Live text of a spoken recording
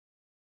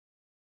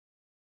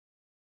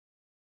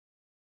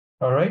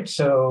All right,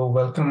 so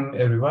welcome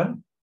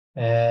everyone.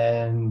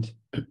 And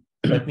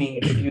let me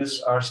introduce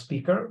our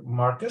speaker,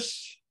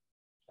 Markus,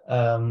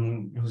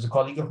 who's a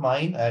colleague of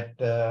mine at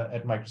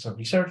Microsoft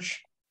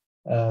Research.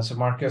 So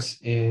Markus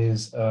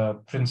is a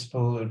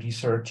principal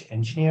research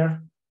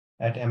engineer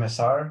at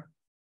MSR,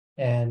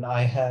 and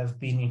I have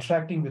been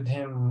interacting with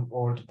him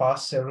over the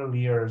past several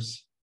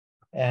years,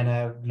 and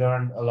I've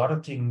learned a lot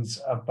of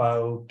things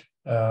about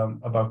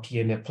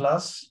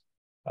TLA+,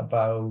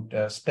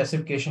 about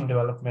specification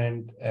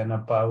development, and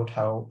about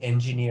how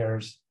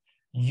engineers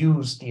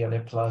use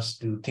TLA+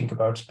 to think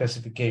about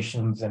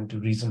specifications and to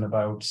reason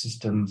about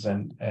systems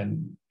and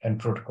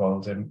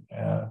protocols and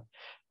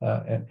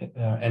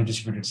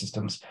distributed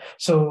systems.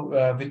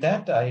 So with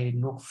that, I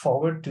look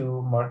forward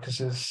to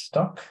Markus's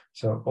talk.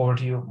 So over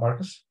to you,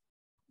 Markus.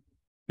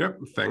 Yeah,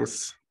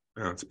 thanks.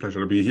 It's a pleasure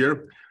to be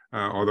here.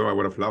 Although I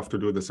would have loved to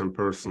do this in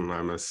person,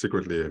 I'm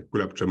secretly a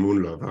gulab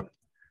jamun lover.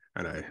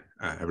 And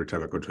every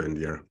time I go to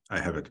India, I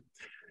have it.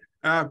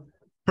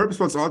 Purpose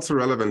what's also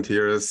relevant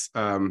here is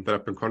that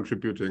I've been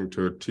contributing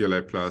to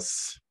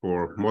TLA+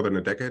 for more than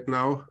a decade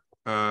now.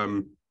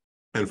 And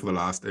for the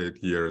last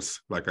 8 years,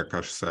 like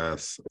Akash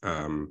says,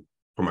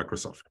 for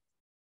Microsoft.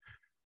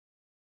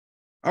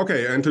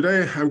 Okay, and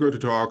today I'm going to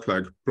talk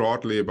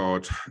broadly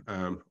about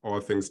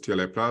all things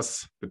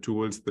TLA+, the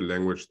tools, the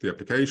language, the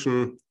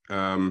application.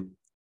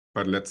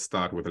 But let's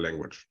start with the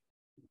language.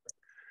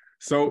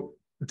 So,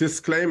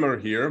 disclaimer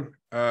here,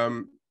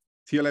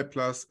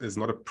 TLA+ is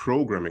not a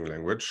programming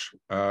language.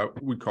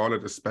 We call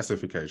it a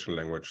specification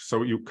language.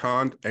 So you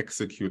can't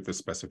execute the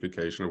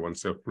specification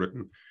once you've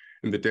written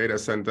in the data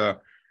center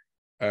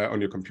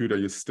on your computer.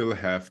 You still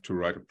have to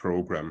write a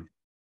program.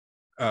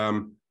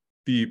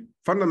 The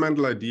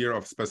fundamental idea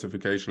of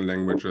specification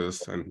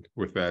languages, and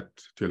with that,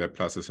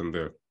 TLA+ is in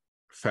the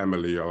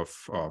family of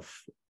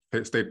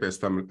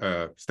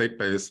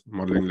state-based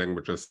modeling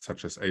languages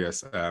such as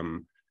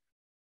ASM,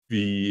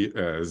 V,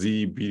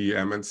 Z,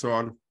 BDM, and so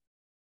on,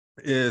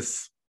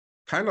 is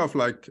kind of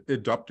like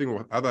adopting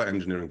what other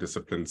engineering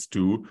disciplines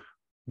do.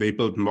 They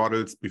build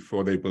models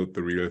before they build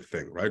the real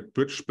thing, right?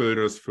 Bridge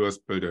builders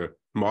first build a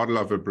model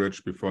of a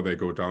bridge before they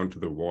go down to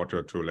the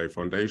water to lay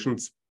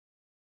foundations.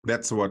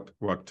 That's what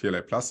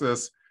TLA+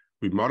 is.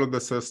 We model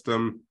the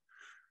system.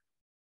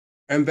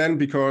 And then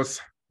because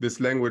this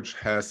language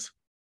has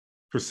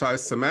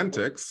precise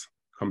semantics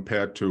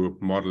compared to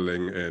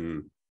modeling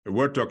in a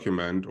Word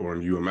document or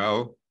in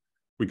UML,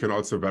 we can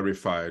also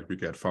verify it. We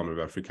get formal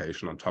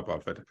verification on top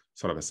of it,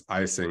 sort of as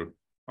icing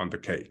on the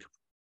cake.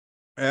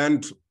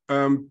 And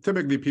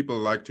typically people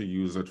like to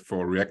use it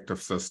for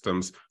reactive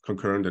systems,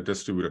 concurrent and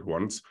distributed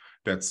ones.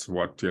 That's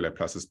what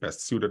TLA+ is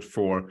best suited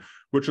for,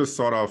 which is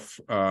sort of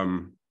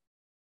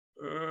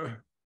to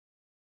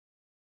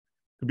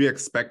be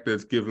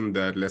expected, given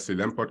that Leslie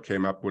Lamport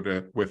came up with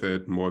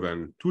it more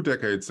than 2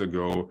 decades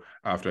ago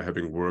after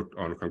having worked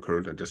on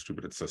concurrent and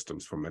distributed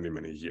systems for many,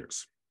 many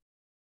years.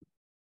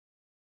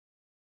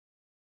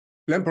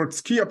 Lamport's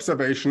key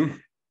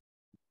observation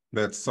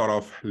that sort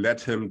of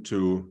led him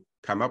to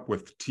come up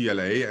with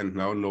TLA, and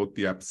now note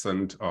the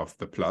absent of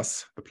the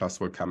plus. The plus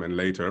will come in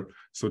later.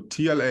 So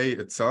TLA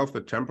itself,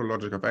 the temporal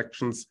logic of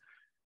actions,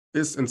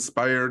 is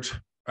inspired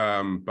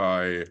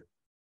by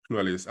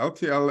Knowles'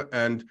 LTL.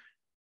 And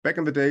back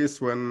in the days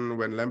when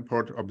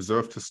Lamport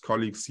observed his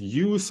colleagues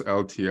use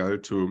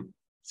LTL to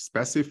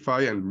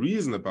specify and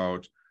reason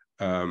about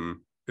a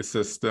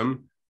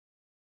system,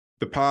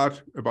 the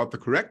part about the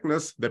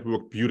correctness that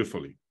worked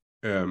beautifully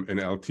in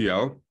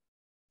LTL,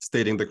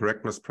 stating the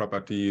correctness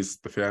properties,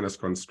 the fairness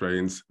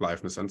constraints,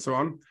 liveness, and so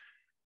on.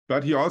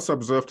 But he also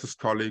observed his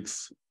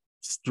colleagues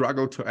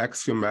struggle to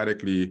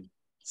axiomatically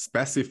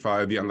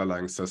specify the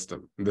underlying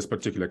system. In this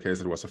particular case,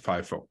 it was a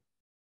FIFO.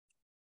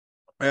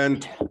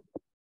 And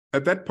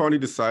at that point, he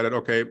decided,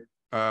 okay,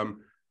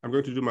 I'm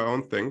going to do my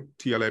own thing,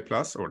 TLA+,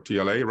 or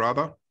TLA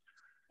rather.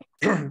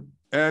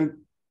 And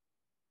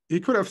he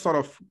could have sort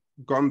of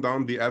gone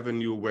down the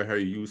avenue where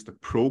he used a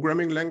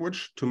programming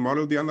language to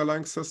model the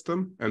underlying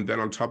system, and then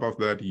on top of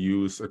that,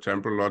 use a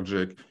temporal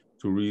logic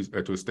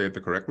to state the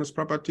correctness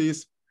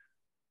properties.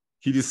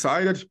 He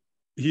decided,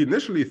 he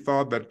initially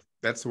thought that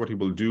that's what he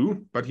will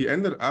do, but he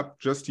ended up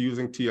just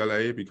using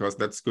TLA because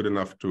that's good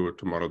enough to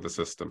model the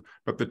system.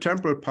 But the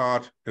temporal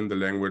part in the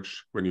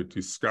language, when you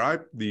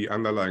describe the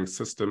underlying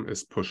system,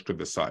 is pushed to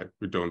the side.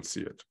 We don't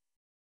see it.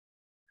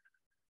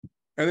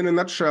 And in a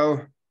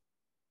nutshell,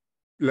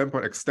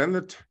 Lamport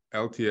extended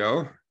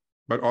LTL,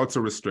 but also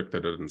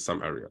restricted it in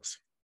some areas.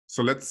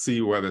 So let's see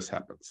where this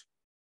happens.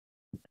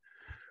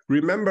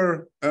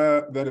 Remember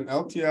that in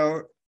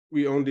LTL,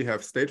 we only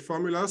have state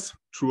formulas,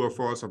 true or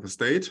false of a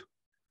state.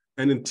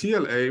 And in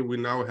TLA, we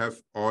now have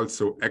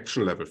also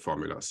action level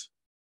formulas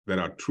that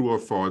are true or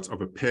false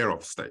of a pair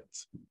of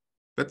states.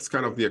 That's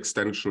kind of the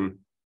extension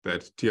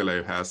that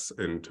TLA has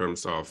in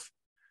terms of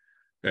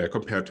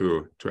compared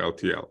to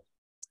LTL.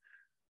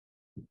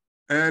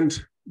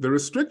 And the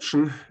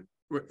restriction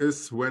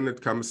is when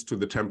it comes to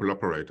the temporal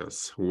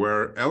operators,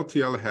 where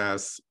LTL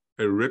has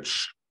a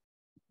rich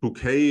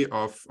bouquet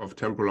of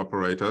temporal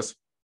operators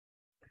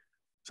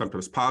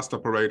sometimes past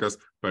operators,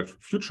 but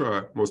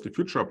mostly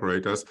future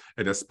operators,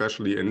 and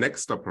especially a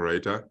next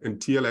operator. In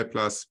TLA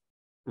plus,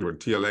 or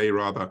TLA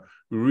rather,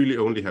 we really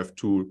only have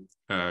two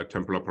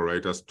temporal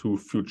operators, two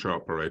future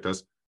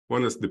operators.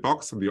 One is the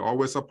box and the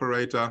always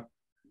operator,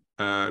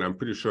 and I'm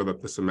pretty sure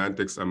that the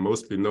semantics are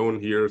mostly known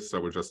here, so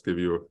I will just give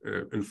you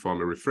an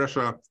informal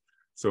refresher.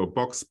 So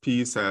box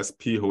P says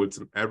P holds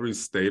in every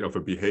state of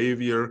a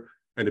behavior,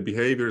 and a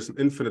behavior is an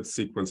infinite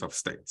sequence of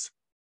states.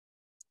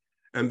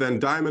 And then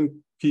diamond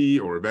P,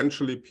 or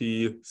eventually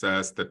P,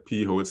 says that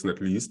P holds in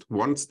at least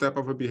one step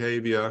of a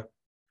behavior.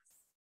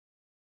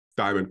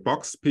 Diamond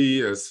box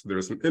P is there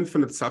is an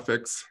infinite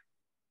suffix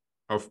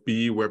of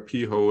B where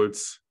P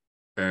holds,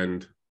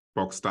 and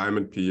box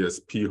diamond P is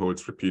P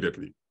holds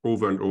repeatedly,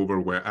 over and over,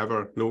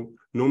 wherever,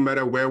 no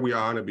matter where we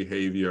are in a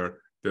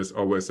behavior, there's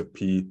always a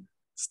P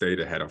state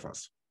ahead of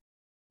us.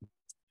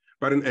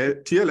 But in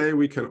TLA,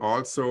 we can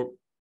also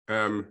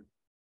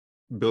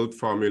build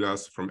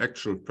formulas from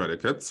action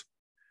predicates.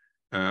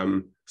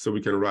 So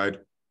we can write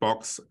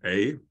box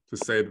A to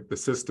say that the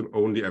system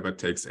only ever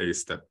takes a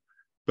step.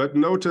 But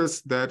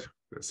notice that,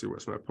 let's see,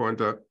 where's my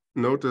pointer?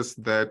 Notice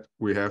that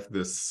we have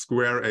this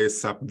square A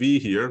sub V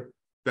here.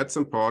 That's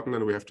important,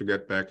 and we have to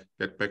get back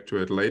to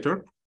it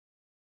later.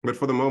 But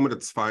for the moment,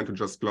 it's fine to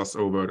just gloss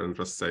over it and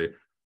just say,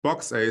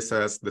 box A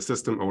says the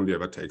system only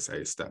ever takes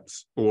A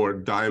steps, or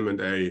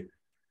diamond A,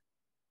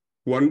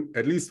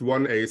 at least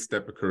one A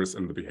step occurs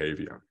in the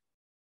behavior.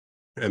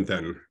 And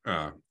then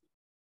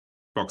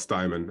box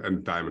diamond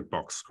and diamond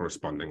box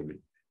correspondingly.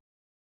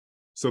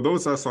 So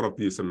those are sort of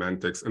the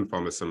semantics,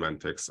 informal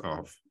semantics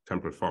of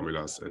temporal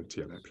formulas in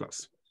TLA+.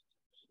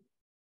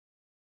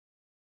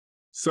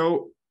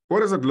 So what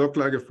does it look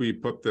like if we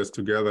put this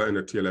together in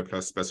a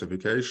TLA+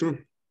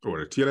 specification,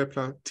 or a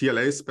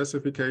TLA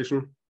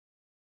specification?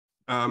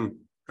 I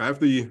have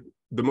the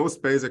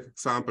most basic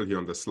example here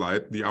on the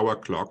slide, the hour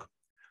clock.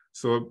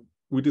 So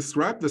we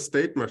describe the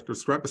state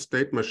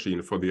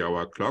machine for the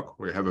hour clock.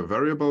 We have a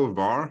variable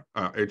var,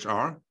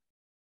 HR,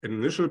 an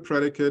initial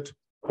predicate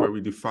where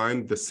we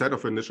define the set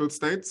of initial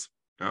states.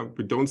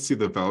 We don't see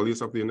the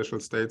values of the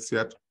initial states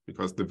yet,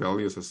 because the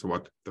values is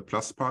what the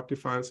plus part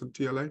defines in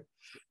TLA.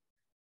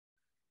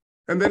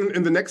 And then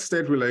in the next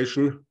state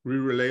relation, we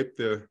relate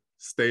the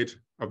state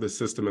of the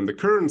system in the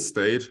current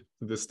state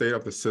to the state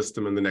of the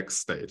system in the next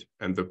state.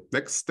 And the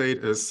next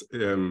state is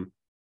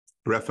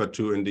referred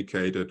to,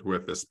 indicated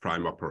with this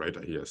prime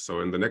operator here.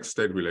 So in the next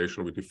state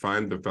relation, we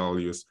define the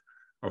values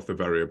of the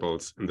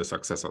variables in the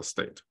successor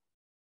state.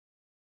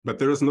 But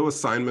there is no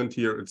assignment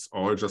here. It's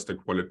all just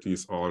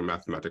equalities, all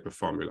mathematical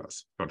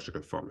formulas,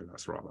 logical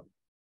formulas rather.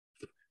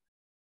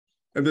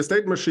 In the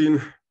state machine,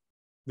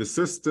 the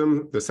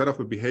system, the set of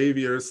the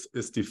behaviors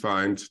is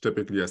defined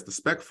typically as the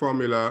spec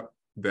formula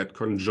that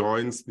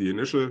conjoins the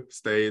initial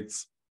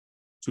states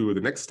to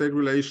the next state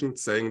relation,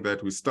 saying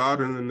that we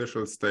start in an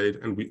initial state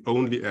and we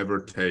only ever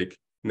take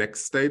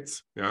next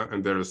states. Yeah,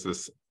 and there is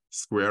this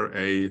square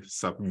A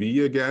sub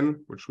V again,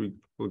 which we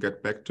will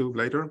get back to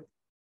later.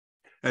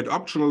 And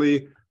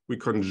optionally, we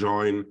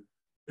conjoin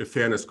a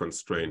fairness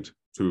constraint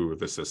to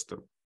the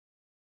system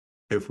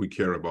if we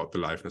care about the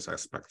liveness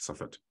aspects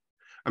of it.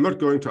 I'm not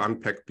going to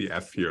unpack the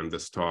F here in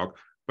this talk,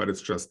 but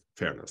it's just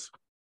fairness,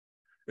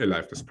 a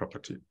liveness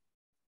property.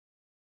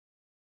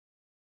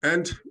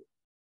 And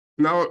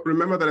now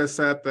remember that I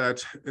said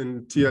that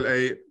in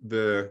TLA,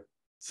 the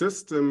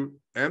system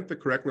and the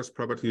correctness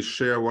properties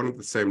share one and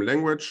the same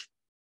language.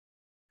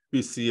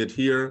 We see it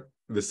here.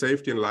 The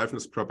safety and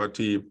liveness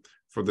property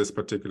for this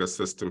particular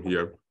system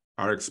here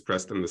are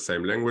expressed in the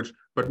same language,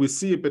 but we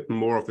see a bit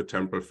more of the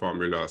temporal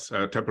formulas,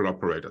 temporal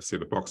operators here,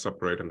 the box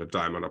operator and the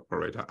diamond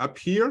operator. Up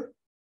here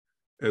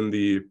in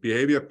the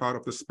behavior part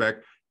of the spec,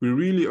 we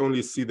really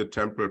only see the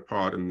temporal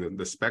part in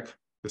the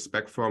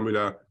spec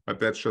formula, but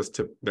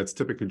that's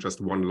typically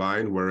just one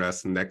line,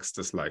 whereas next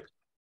is like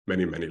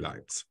many, many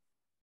lines.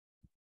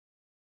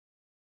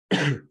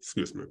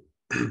 Excuse me.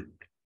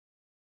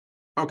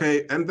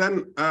 Okay, and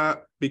then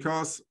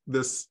because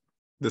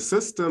the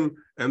system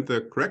and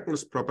the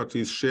correctness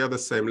properties share the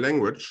same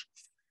language,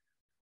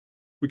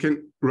 we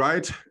can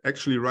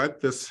actually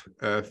write this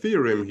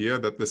theorem here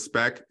that the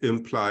spec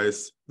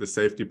implies the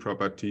safety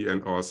property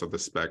and also the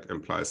spec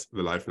implies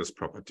the liveness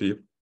property.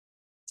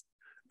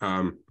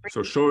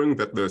 So showing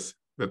that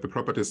the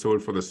property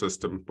sold for the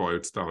system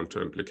boils down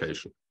to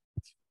implication.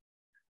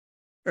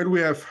 And we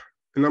have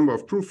a number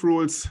of proof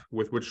rules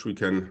with which we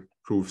can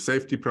prove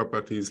safety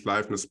properties,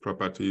 liveness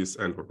properties,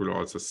 and what we'll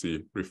also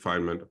see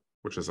refinement,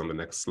 which is on the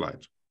next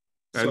slide.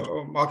 And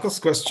so, Markus,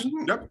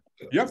 question?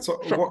 Yep. So,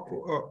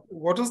 sure.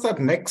 what is that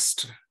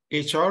next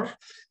HR?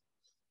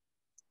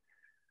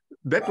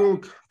 That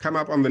will come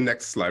up on the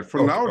next slide.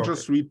 For now,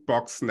 just read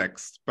box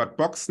next. But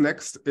box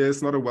next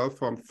is not a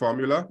well-formed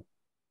formula.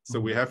 So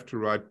we have to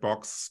write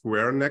box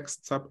square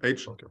next sub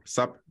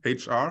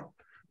HR.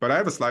 But I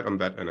have a slide on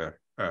that in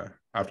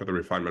after the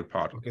refinement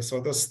part. Okay, so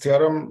this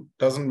theorem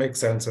doesn't make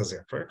sense as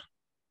yet, right?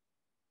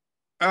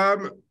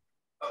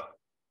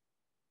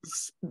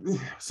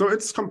 So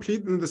it's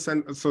complete in the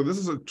sense. So this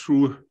is a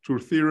true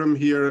theorem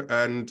here,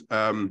 and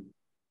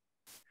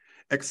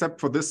except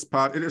for this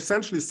part, it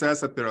essentially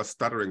says that there are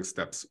stuttering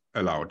steps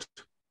allowed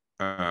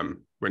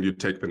when you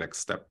take the next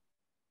step.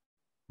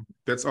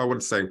 That's all what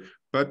it's saying.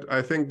 But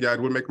I think, yeah, it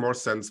will make more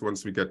sense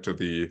once we get to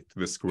the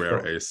square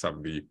A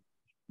sub V.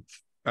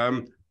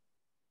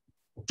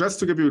 Just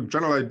to give you a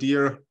general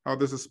idea how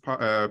this is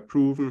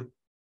proven.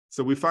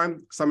 So we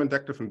find some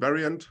inductive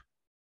invariant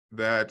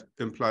that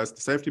implies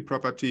the safety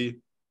property,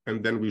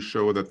 and then we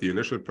show that the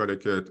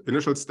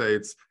initial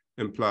states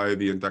imply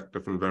the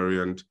inductive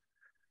invariant.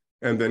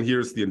 And then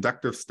here's the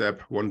inductive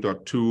step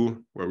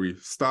 1.2, where we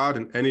start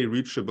in any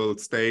reachable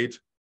state,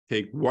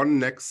 take one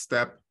next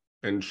step,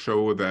 and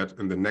show that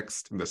in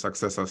the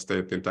successor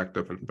state, the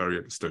inductive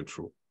invariant is still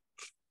true.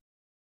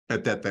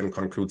 And that then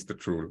concludes the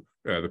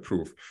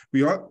proof.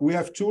 We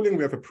have tooling,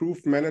 we have a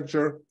proof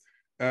manager,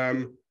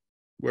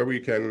 where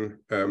we can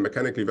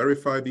mechanically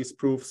verify these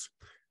proofs.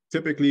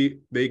 Typically,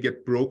 they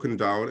get broken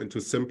down into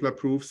simpler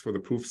proofs for the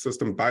proof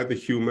system by the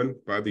human,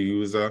 by the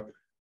user,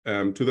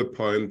 to the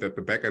point that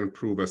the backend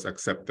provers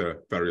accept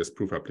the various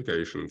proof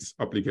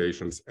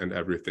obligations, and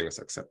everything is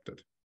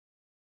accepted.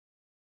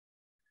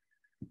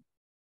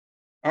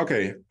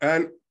 Okay,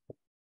 and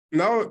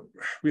now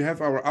we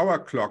have our hour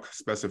clock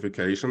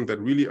specification that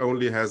really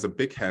only has a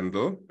big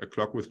handle, a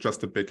clock with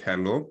just a big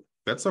handle.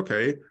 That's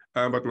okay,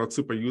 but not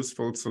super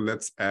useful. So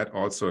let's add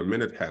also a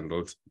minute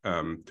handle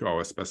to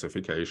our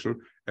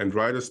specification and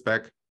write a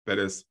spec that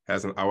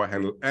has an hour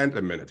handle and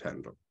a minute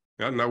handle.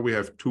 Yeah, now we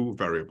have two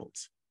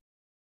variables.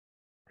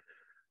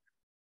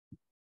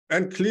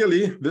 And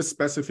clearly, this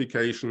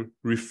specification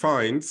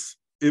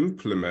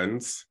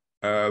implements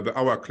the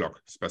hour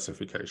clock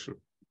specification.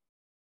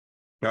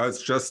 Now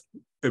it's just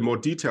a more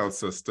detailed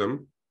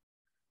system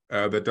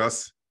that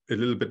does a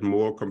little bit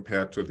more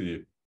compared to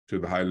the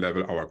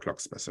high-level hour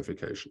clock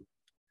specification.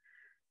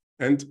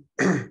 And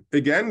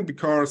again,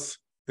 because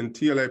in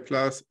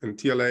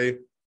TLA,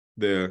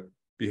 the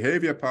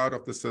behavior part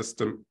of the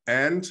system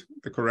and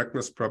the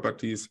correctness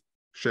properties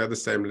share the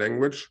same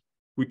language,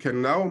 we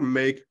can now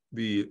make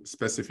the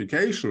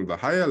specification, the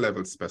higher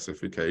level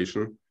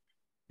specification,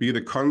 be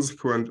the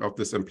consequent of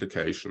this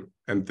implication.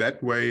 And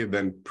that way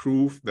then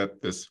prove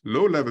that this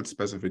low-level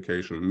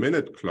specification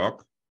minute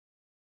clock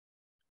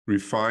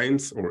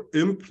refines or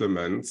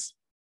implements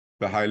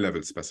the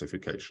high-level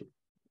specification.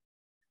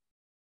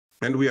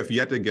 And we have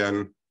yet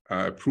again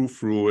a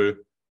proof rule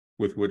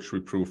with which we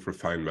prove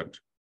refinement.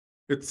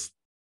 It's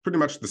pretty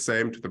much the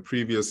same to the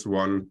previous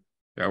one.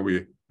 Yeah,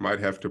 we might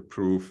have to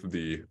prove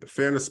the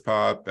fairness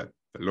part, that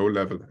the low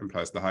level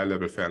implies the high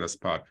level fairness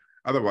part.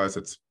 Otherwise,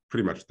 it's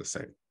pretty much the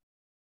same.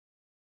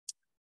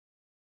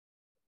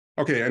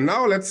 Okay, and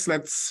now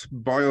let's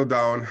boil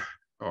down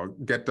or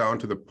get down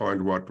to the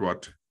point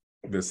what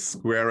this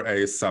square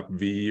A sub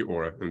V,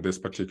 or in this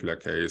particular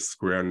case,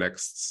 square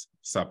next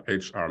sub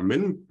HR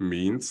min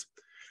means.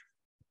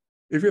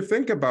 If you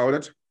think about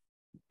it,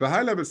 the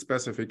high level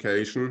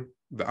specification,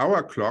 the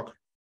hour clock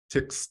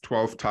ticks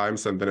 12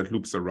 times and then it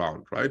loops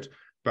around, right?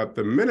 But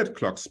the minute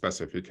clock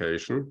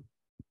specification,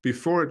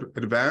 before it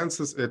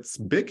advances its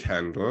big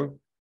handle,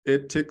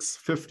 it ticks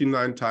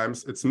 59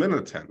 times its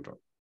minute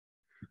handle.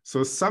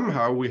 So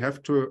somehow we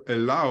have to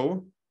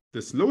allow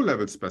this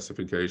low-level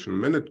specification,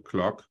 minute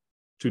clock,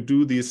 to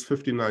do these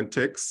 59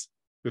 ticks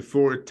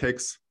before it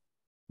takes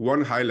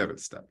one high-level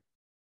step.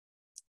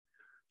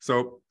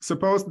 So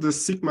suppose the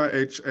sigma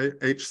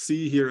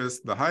HC here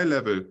is the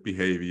high-level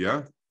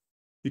behavior.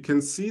 You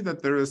can see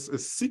that there is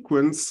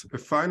a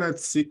finite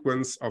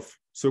sequence of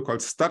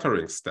so-called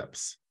stuttering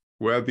steps,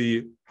 where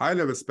the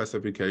high-level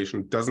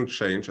specification doesn't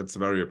change its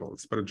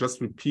variables, but it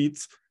just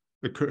repeats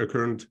the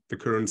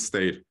current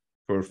state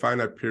for a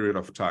finite period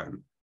of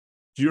time,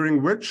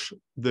 during which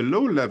the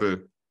low-level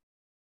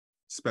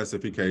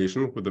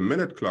specification with the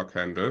minute clock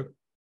handle,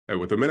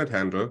 with the minute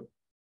handle,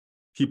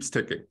 keeps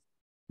ticking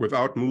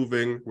without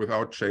moving,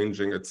 without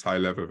changing its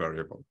high-level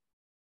variable.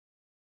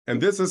 And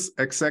this is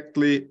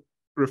exactly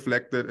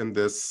reflected in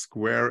this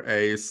square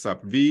A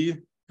sub V.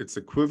 It's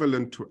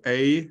equivalent to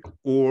A,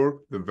 or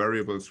the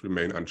variables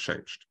remain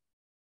unchanged.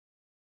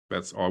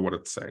 That's all what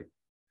it's saying.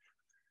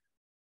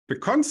 The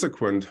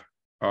consequent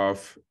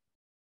of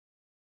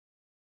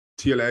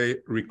TLA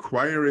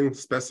requiring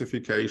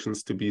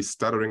specifications to be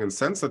stuttering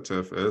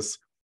insensitive is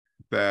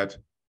that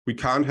we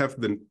can't have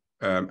the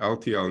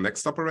LTL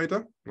next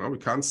operator. Well, we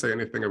can't say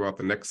anything about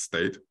the next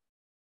state.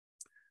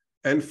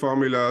 And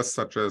formulas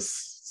such as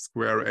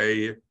square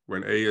A,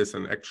 when A is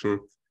in action,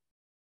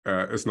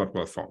 is not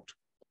well formed.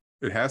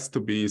 It has to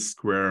be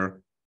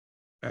square,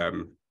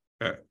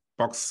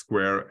 box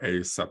square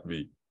A sub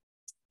V.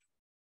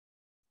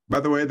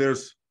 By the way,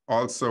 there's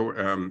also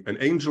an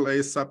angel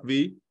A sub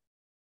V,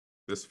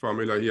 this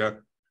formula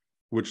here,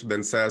 which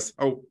then says,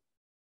 oh,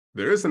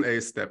 there is an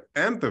A step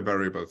and the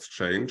variables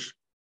change,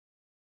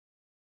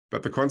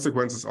 but the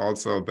consequence is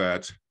also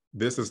that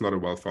this is not a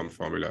well-formed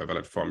formula, a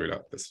valid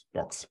formula, this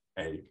box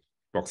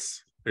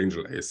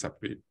angel A sub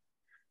V.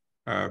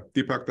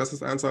 Deepak, does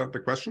this answer the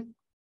question?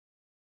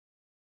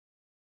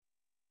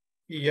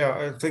 Yeah,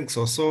 I think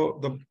so. So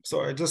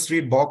I just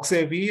read box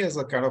AV as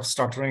a kind of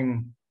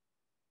stuttering.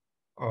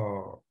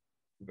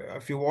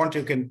 If you want,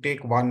 you can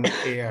take one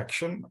A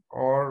action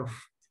or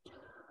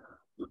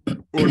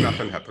Or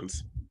nothing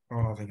happens.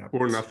 or nothing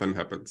happens. Or nothing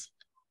happens.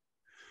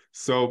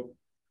 So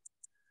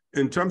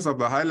in terms of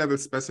the high-level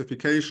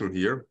specification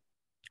here,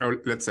 or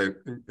let's say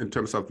in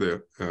terms of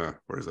the,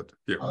 where is it?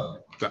 Here.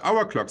 The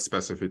hour clock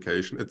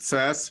specification, it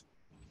says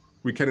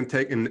we can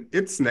take in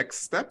its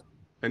next step,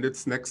 and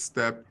its next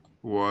step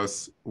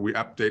was we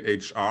update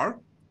HR,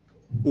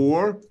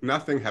 or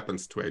nothing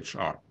happens to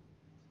HR.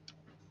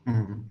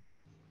 Mm-hmm.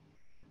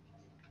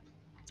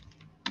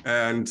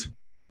 And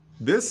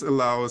this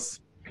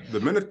allows the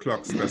minute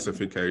clock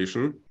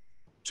specification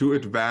to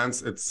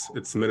advance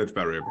its minute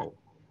variable,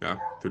 yeah,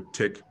 to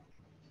tick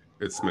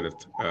its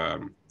minute,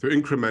 to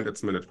increment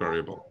its minute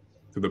variable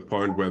to the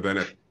point where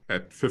then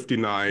at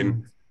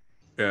 59,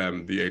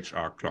 the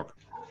HR clock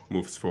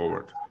moves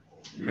forward.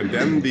 And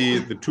then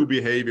the two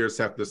behaviors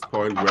have this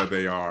point where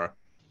they are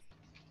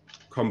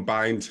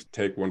combined,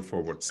 take one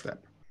forward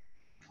step.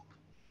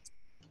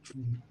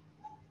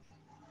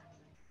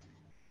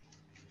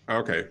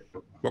 Okay,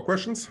 more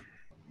questions?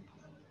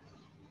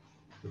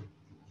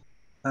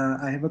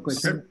 I have a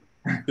question.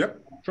 Okay. Yep,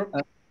 sure.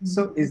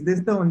 So is this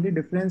the only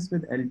difference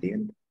with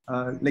LTL?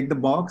 Like the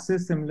box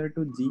is similar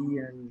to G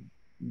and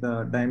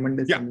the diamond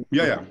is similar.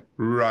 Yeah,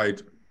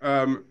 right.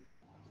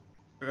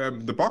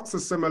 The box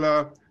is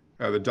similar,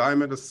 the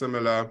diamond is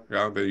similar.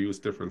 Yeah, they use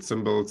different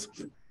symbols.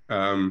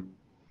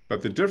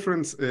 But the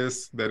difference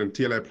is that in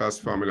TLA plus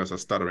formulas are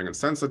stuttering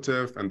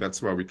insensitive, and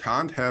that's why we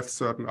can't have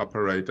certain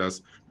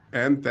operators,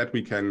 and that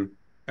we can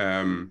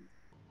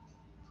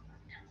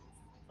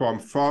form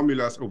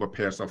formulas over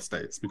pairs of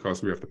states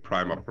because we have the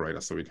prime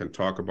operator. So we can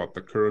talk about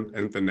the current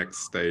and the next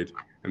state,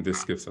 and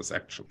this gives us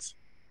actions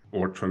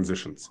or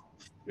transitions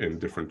in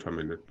different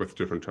with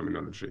different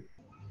terminology.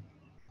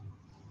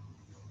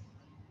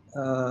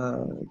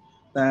 Will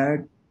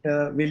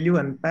you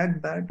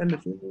unpack that a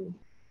little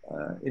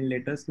in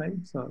later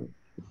slides? Or?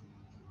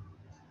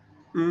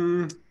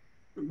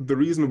 The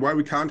reason why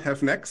we can't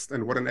have next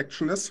and what an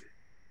action is?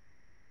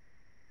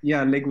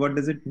 Yeah, like what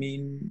does it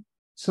mean?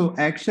 So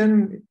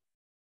action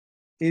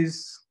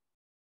is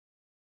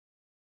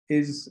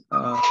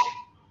an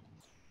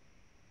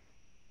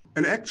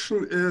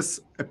action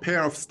is a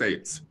pair of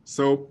states.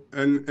 So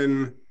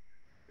in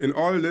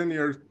all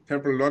linear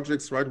temporal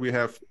logics, right, we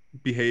have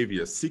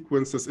behaviors,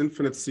 sequences,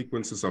 infinite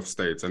sequences of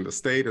states, and a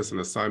state is an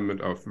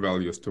assignment of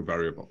values to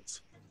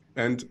variables.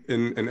 And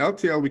in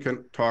LTL, we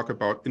can talk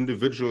about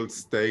individual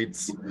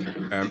states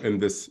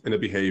in a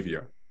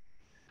behavior.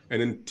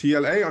 And in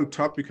TLA on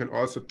top, we can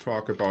also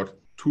talk about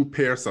two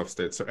pairs of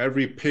states. So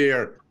every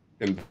pair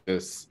in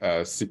this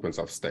sequence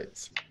of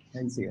states.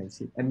 I see.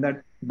 And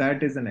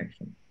that is an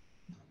action.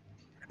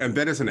 And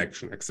that is an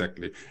action,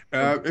 exactly.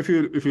 If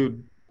you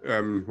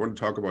want to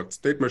talk about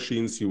state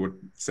machines, you would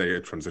say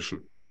a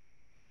transition.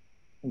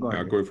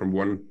 Going from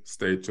one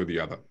state to the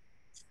other.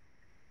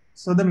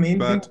 So the main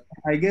thing,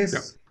 I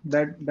guess,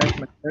 that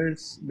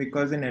matters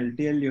because in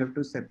LTL you have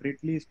to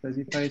separately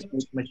specify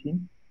state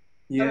machine.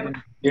 Here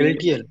in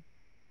LTL,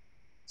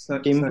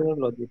 temporal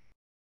logic.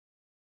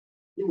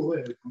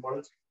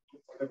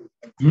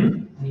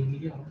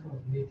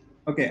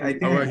 Okay, I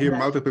think I hear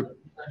multiple.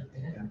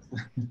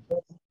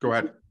 Go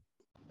ahead.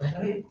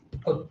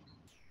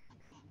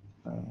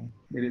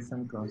 There is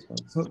some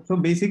crosstalk. So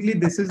basically,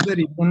 this is the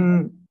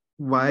reason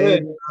why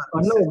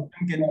system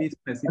can be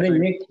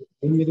specified.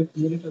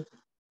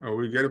 Oh,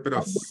 we get a bit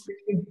of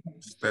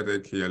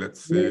static here.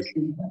 Let's see.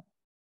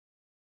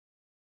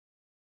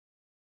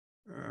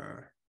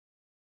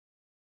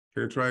 Can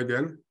you try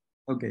again?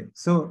 Okay,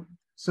 so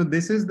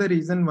this is the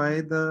reason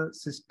why the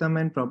system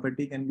and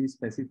property can be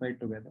specified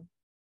together.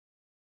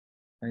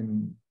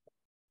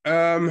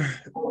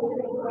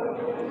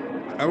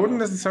 I wouldn't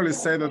necessarily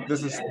say that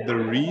this is the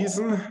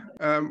reason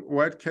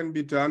why it can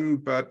be done,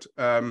 but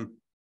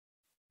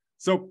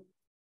so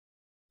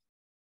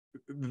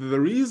the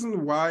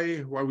reason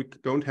why we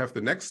don't have the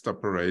next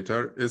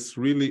operator is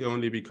really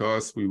only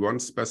because we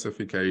want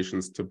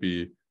specifications to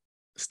be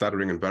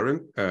stuttering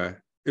invariant,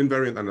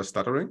 invariant under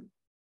stuttering,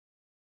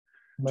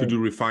 to do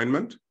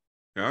refinement.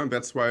 Yeah, and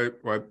that's why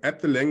at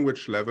the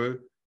language level,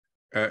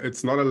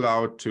 it's not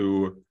allowed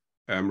to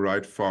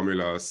write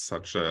formulas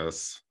such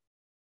as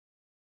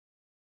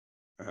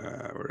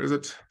where is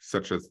it?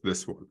 Such as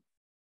this one,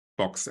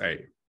 box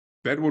A.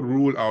 That would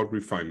rule out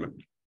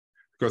refinement.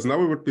 Because now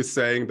we would be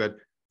saying that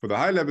for the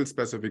high-level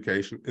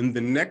specification, in the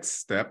next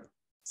step,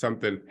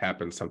 something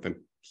happens, something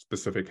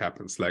specific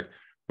happens. Like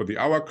for the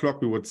hour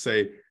clock, we would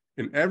say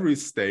in every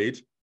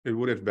state, it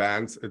would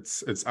advance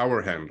its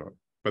hour handle.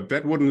 But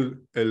that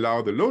wouldn't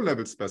allow the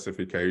low-level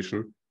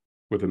specification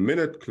with a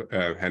minute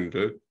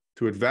handle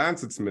to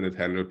advance its minute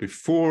handle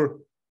before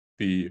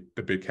the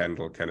big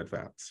handle can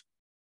advance.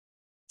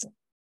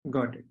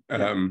 Got it.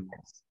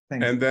 Thanks.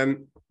 And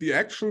then the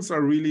actions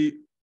are really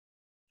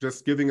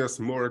just giving us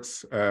more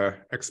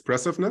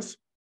expressiveness.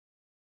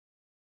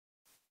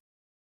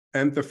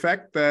 And the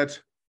fact that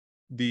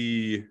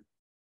the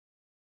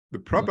the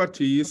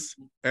properties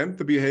and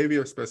the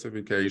behavior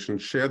specification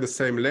share the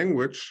same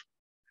language,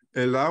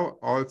 allow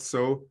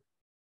also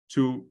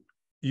to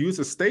use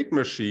a state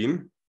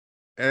machine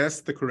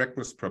as the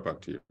correctness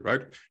property,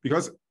 right?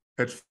 Because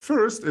at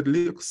first it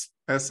looks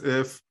as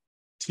if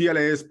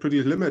TLA is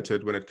pretty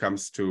limited when it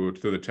comes to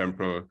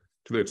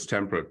its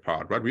temporal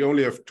part, right? We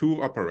only have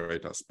two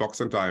operators,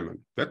 box and diamond.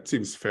 That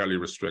seems fairly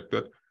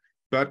restricted.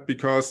 But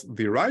because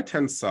the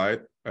right-hand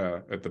side,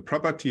 the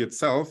property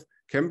itself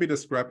can be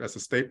described as a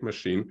state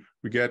machine,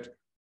 we get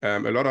a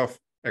lot of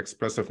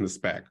expressiveness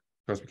back,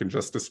 because we can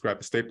just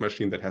describe a state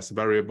machine that has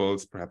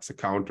variables, perhaps a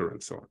counter,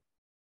 and so on.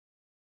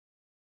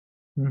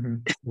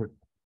 Mm-hmm.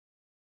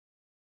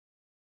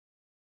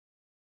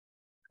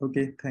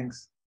 Okay,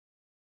 thanks.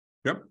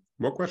 Yep,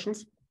 more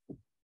questions?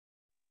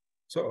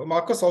 So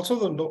Markus, also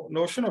the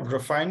notion of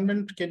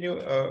refinement, can you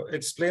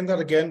explain that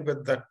again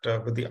with that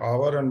with the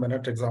hour and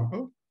minute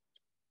example?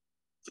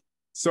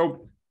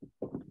 So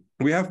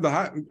we have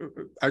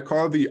I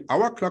call the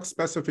hour clock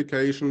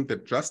specification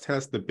that just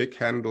has the big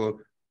handle,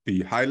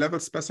 the high level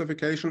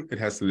specification. It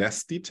has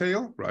less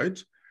detail,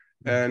 right?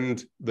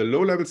 And the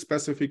low level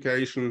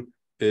specification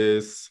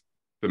is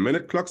the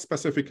minute clock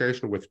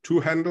specification with two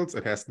handles.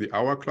 It has the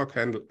hour clock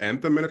handle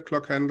and the minute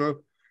clock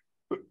handle.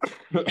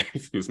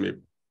 Excuse me.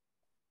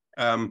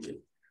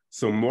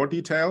 So more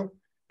detail.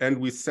 And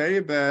we say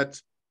that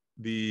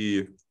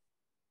the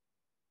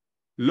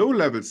low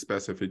level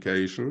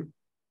specification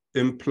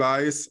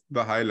implies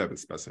the high level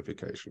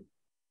specification,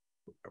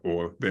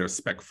 or their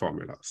spec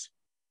formulas,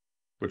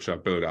 which are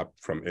built up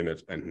from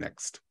init and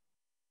next.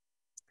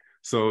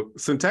 So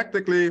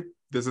syntactically,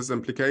 this is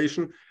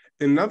implication.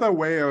 Another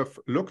way of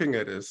looking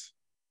at it is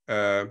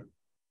the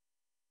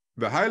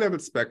high level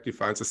spec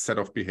defines a set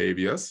of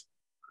behaviors,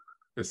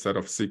 a set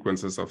of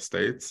sequences of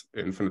states,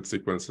 infinite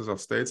sequences of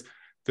states.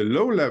 The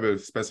low level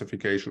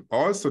specification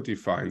also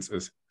defines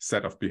a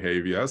set of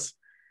behaviors,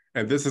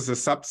 and this is a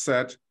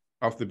subset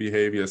of the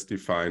behaviors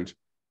defined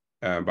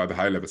by the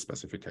high level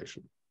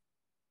specification.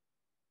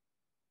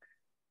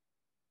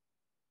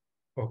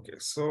 Okay,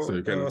 so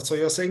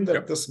you're saying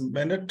that this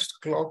minute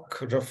clock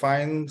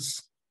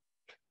refines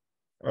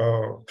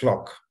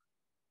clock.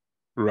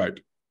 Right.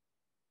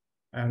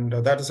 And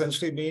that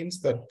essentially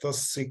means that the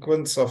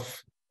sequence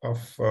of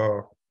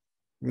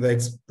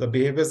the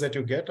behaviors that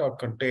you get are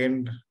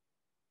contained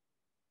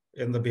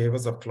in the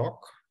behaviors of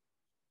clock.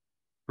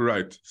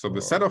 Right. So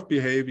the set of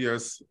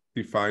behaviors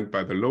defined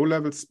by the low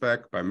level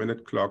spec, by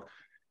minute clock,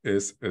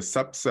 is a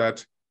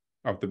subset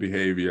of the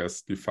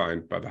behaviors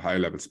defined by the high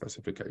level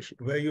specification.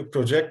 Where you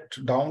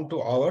project down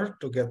to hour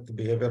to get the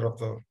behavior of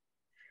the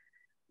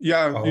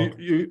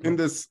in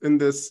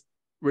this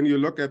when you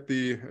look at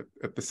the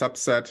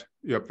subset,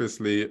 you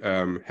obviously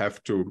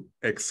have to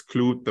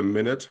exclude the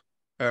minute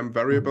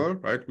variable,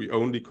 right? We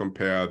only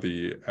compare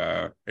the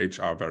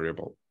HR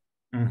variable.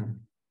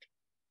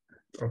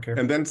 Okay.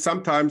 And then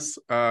sometimes,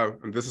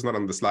 and this is not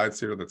on the slides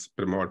here, that's a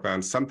bit more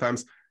advanced,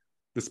 sometimes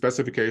the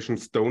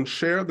specifications don't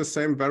share the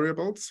same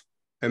variables,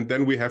 and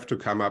then we have to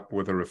come up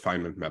with a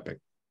refinement mapping.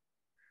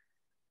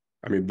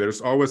 I mean,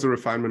 there's always a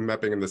refinement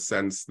mapping in the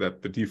sense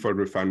that the default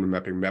refinement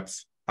mapping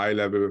maps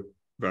high-level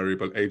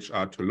variable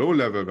HR to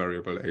low-level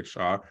variable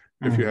HR.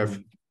 If you have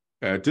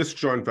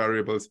disjoint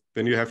variables,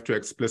 then you have to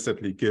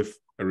explicitly give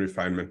a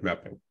refinement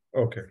mapping.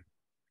 Okay.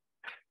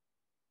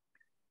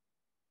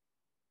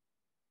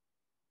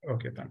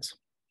 Okay, thanks.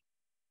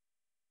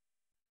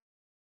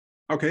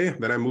 Okay,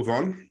 then I move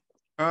on.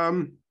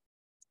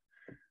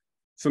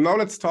 So now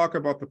let's talk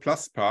about the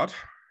plus part,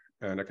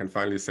 and I can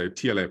finally say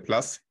TLA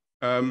plus.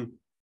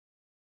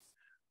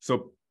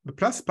 So the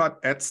plus part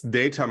adds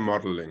data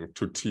modeling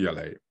to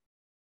TLA.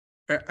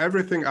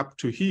 Everything up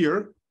to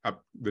here,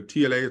 the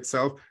TLA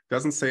itself,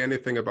 doesn't say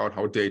anything about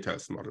how data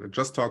is modeled. It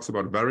just talks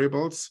about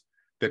variables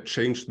that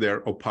change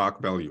their opaque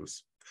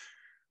values.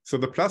 So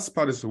the plus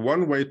part is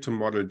one way to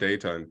model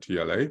data in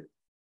TLA.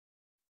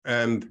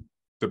 And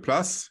the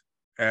plus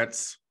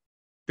adds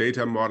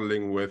data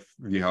modeling with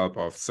the help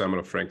of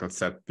Zermelo-Fraenkel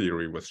set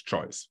theory with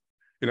choice.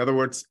 In other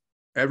words,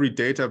 every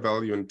data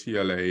value in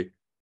TLA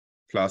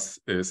plus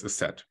is a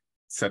sets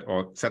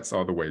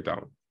all the way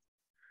down.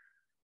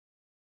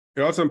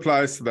 It also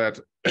implies that,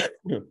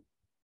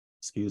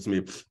 excuse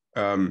me,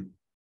 TLA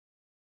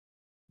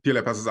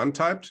plus is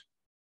untyped,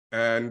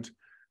 and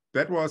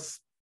that was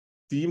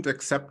deemed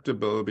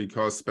acceptable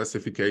because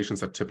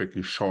specifications are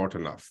typically short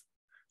enough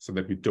so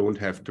that we don't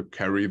have to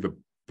carry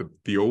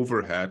the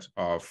overhead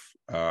of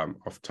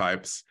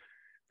types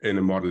in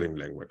a modeling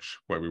language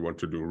where we want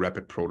to do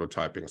rapid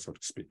prototyping, so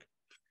to speak.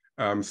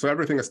 So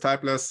everything is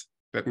typeless.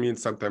 That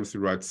means sometimes we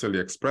write silly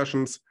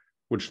expressions,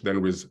 which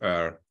then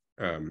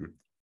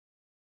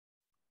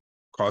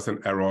cause an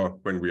error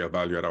when we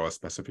evaluate our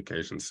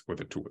specifications with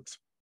the tools.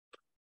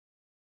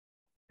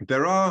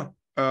 There are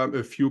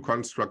a few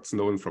constructs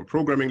known from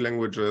programming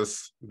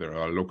languages. There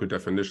are local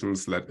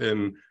definitions let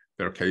in.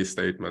 There are case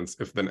statements,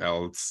 if then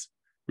else.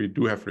 We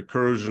do have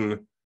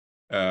recursion,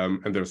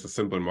 and there's a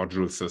simple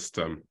module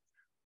system.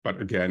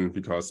 But again,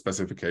 because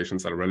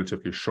specifications are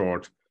relatively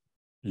short,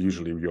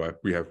 usually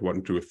we have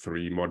 1, 2,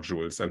 3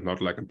 modules, and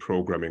not like in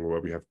programming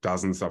where we have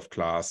dozens of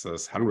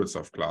classes, hundreds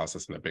of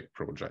classes in a big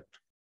project.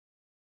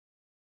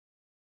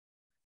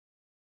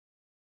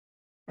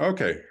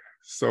 Okay,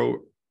 so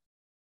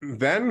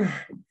then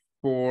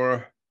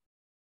for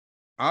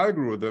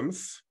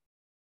algorithms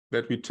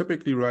that we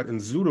typically write in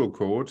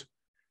pseudocode,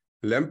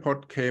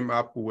 Lamport came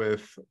up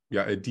with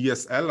a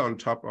DSL on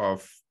top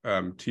of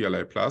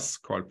TLA plus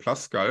called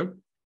Pascal.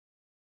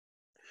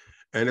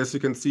 And as you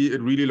can see,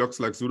 it really looks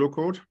like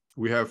pseudocode.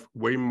 We have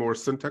way more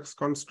syntax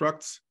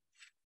constructs,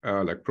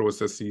 like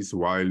processes,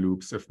 while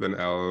loops, if then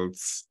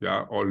else,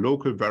 or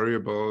local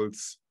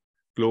variables,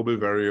 global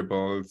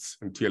variables.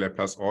 In TLA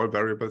plus, all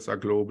variables are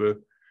global.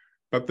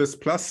 But this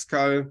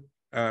Pascal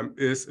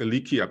is a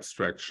leaky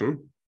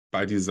abstraction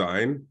by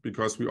design,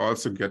 because we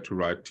also get to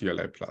write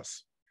TLA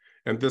plus.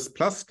 And this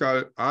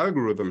Pascal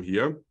algorithm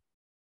here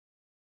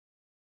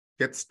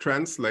gets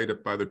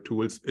translated by the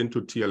tools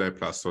into TLA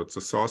plus. So it's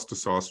a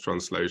source-to-source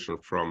translation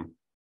from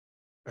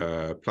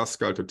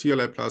Pascal to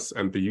TLA plus,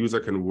 and the user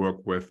can work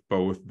with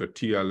both the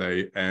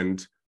TLA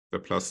and the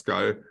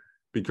Pascal,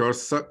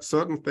 because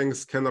certain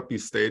things cannot be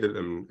stated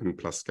in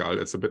Pascal.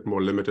 It's a bit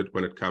more limited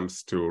when it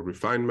comes to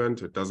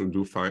refinement. It doesn't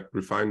do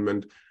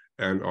refinement,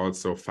 and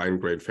also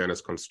fine-grained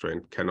fairness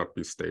constraint cannot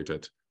be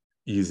stated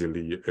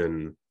easily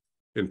in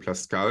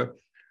Pascal.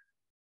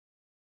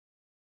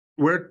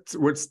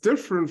 What's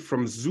different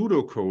from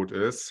pseudocode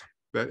is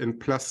that in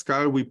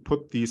Pascal, we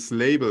put these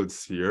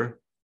labels here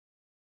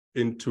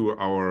into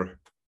our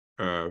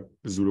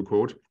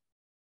pseudocode,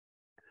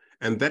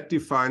 and that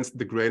defines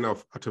the grain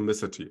of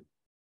atomicity.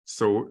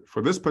 So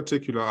for this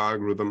particular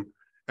algorithm,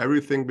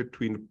 everything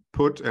between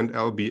put and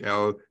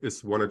LBL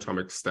is 1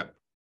 atomic step.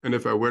 And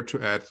if I were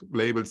to add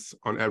labels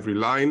on every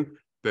line,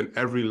 then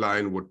every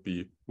line would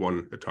be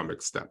 1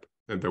 atomic step,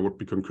 and there would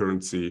be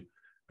concurrency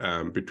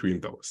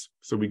between those.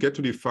 So we get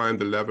to define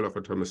the level of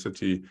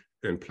atomicity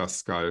in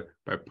Pascal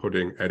by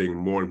adding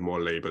more and more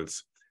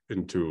labels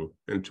into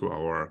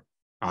our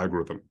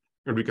algorithm.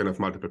 And we can have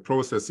multiple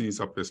processes,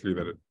 obviously,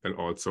 that it then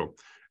also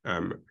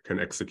can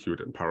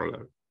execute in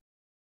parallel.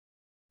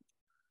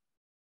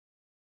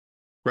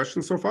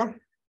 Questions so far?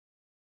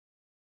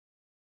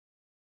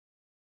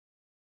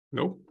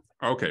 No?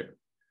 Okay.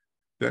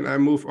 Then I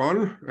move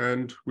on,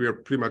 and we are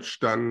pretty much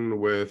done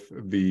with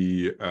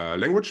the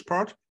language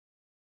part.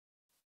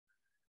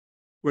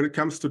 When it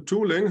comes to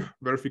tooling,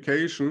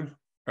 verification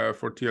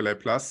for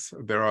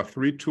TLA+, there are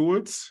 3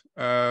 tools.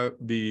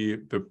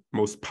 The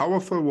most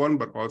powerful one,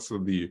 but also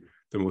the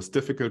most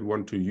difficult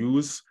one to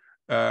use,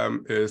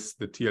 is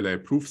the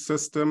TLA proof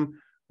system,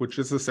 which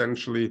is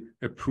essentially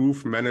a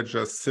proof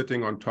manager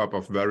sitting on top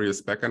of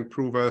various backend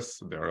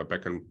provers. There are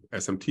backend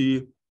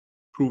SMT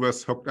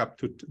provers hooked up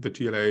to the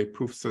TLA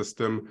proof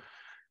system,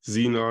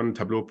 Xenon,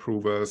 Tableau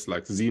provers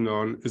like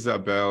Xenon,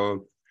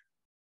 Isabelle,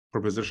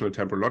 propositional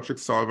temporal logic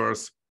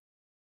solvers.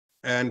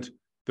 And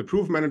the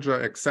proof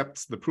manager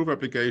accepts the proof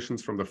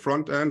applications from the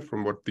front end,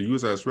 from what the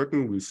user has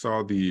written. We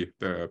saw the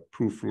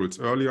proof rules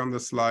earlier on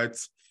the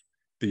slides.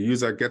 The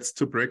user gets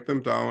to break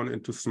them down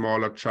into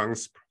smaller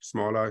chunks,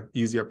 smaller,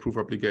 easier proof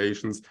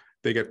applications.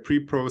 They get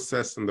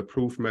pre-processed and the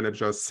proof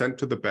manager sent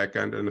to the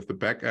backend. And if the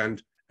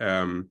backend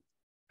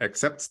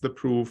accepts the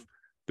proof,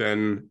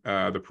 then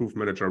the proof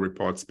manager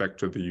reports back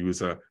to the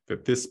user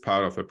that this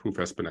part of the proof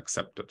has been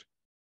accepted.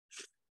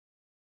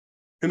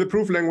 In the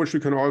proof language, we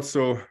can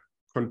also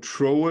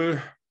control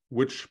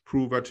which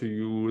prover to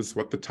use,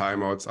 what the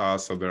timeouts are.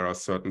 So there are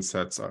certain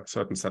set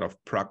of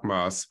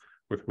pragmas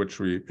with which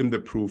we, in the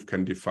proof,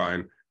 can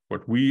define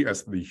what we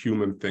as the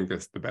human think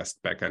is the best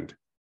backend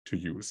to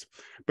use.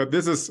 But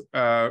this is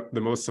the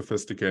most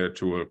sophisticated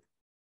tool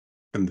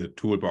in the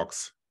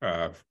toolbox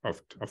of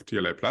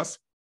TLA+.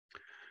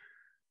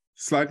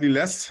 Slightly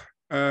less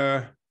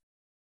hard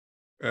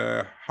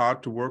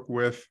to work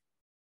with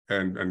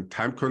and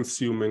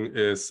time-consuming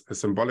is a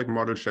symbolic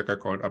model checker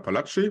called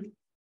Apalache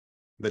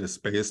that is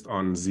based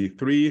on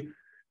Z3.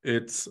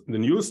 It's the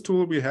newest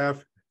tool we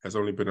have, has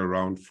only been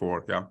around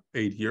for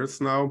 8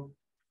 years now.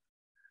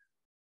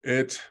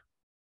 It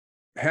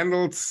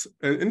handles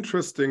an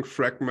interesting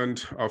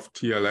fragment of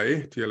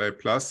TLA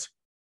plus.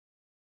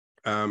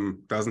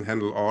 Doesn't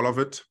handle all of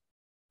it.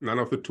 None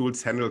of the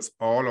tools handles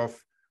all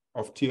of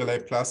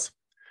TLA plus.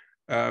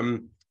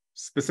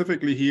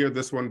 Specifically here,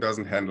 this one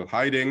doesn't handle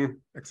hiding,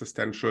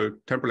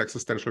 temporal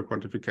existential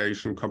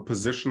quantification,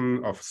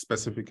 composition of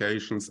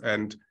specifications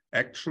and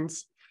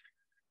actions.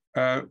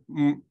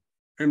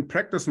 In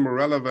practice, more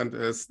relevant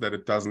is that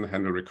it doesn't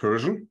handle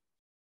recursion,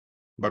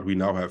 but we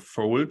now have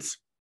folds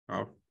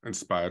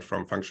inspired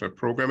from functional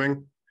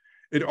programming.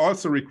 It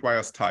also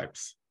requires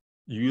types.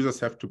 Users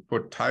have to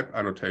put type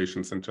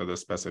annotations into the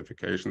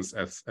specifications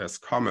as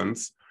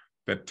comments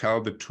that tell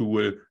the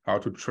tool how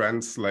to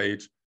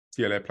translate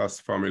TLA plus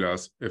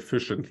formulas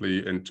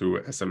efficiently into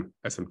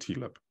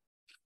SMTlib.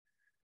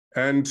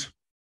 And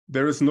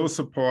there is no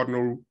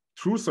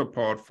true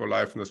support for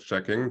liveness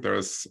checking. There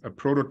is a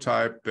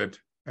prototype that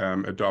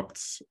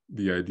adopts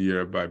the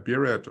idea by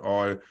Bira et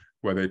al.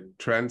 where they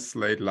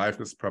translate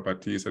liveness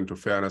properties into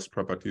fairness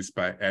properties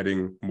by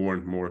adding more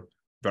and more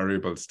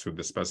variables to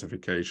the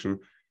specification.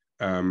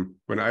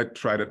 When I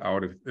tried it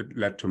out, it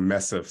led to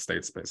massive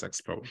state space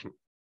explosion.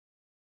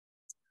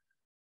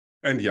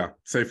 And yeah,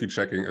 safety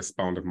checking is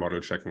bounded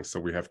model checking, so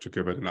we have to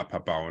give it an upper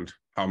bound.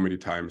 How many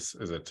times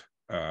is it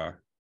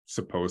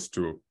supposed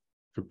to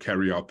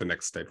carry out the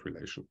next state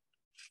relation?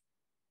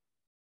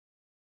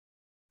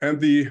 And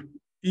the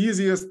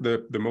easiest,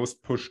 the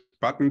most push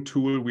button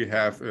tool we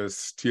have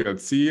is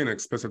TLC, an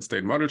explicit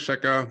state model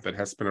checker that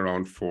has been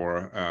around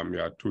for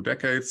 2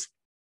 decades.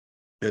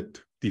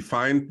 It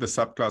defined the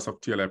subclass of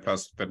TLA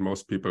plus that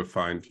most people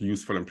find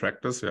useful in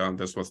practice. Yeah,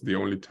 this was the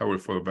only tool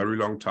for a very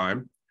long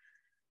time.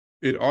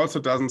 It also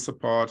doesn't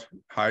support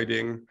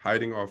hiding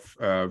of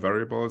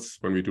variables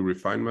when we do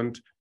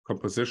refinement,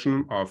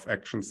 composition of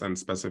actions and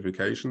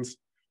specifications,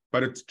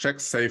 but it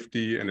checks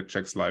safety and it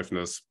checks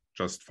liveness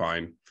just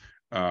fine.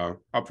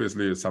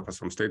 Obviously, it suffers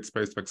from state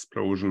space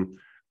explosion.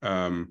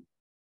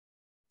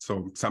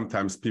 So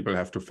sometimes people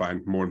have to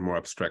find more and more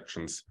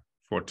abstractions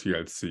for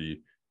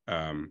TLC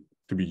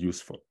to be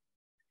useful.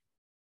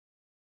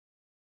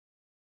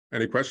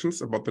 Any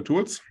questions about the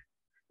tools?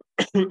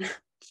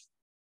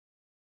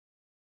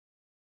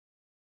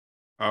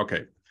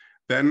 Okay,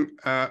 then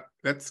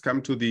let's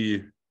come to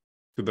the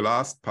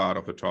last part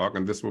of the talk,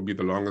 and this will be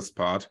the longest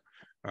part.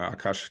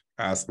 Akash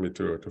asked me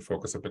to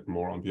focus a bit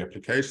more on the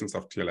applications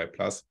of TLA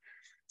plus.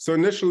 So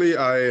initially,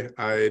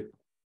 I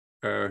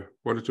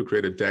wanted to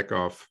create a deck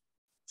of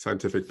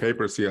scientific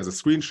papers here as a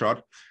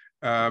screenshot,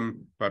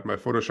 but my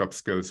Photoshop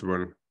skills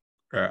weren't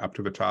up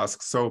to the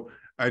task. So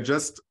I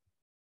just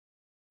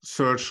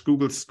searched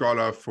Google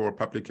Scholar for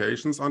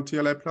publications on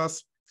TLA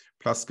plus,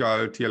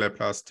 Pascal, TLA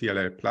plus,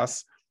 TLA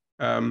plus.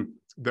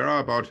 There are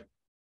about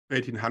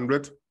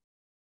 1,800,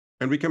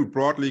 and we can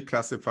broadly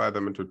classify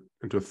them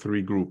into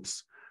 3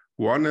 groups.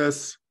 One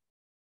is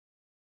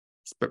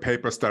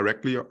papers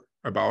directly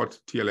about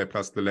TLA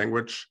plus, the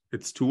language,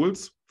 its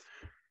tools.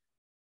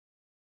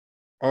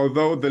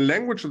 Although the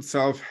language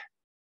itself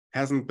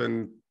hasn't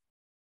been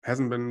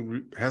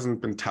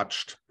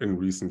touched in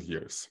recent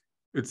years.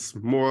 It's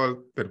more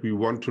that we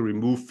want to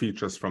remove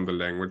features from the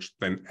language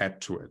than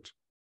add to it.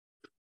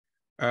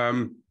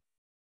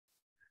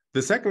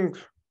 The second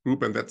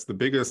group, and that's the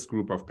biggest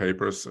group of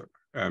papers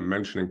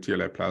mentioning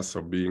TLA plus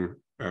or being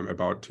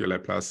about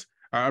TLA plus,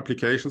 are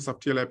applications of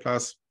TLA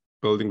plus,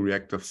 building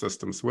reactive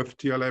systems with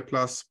TLA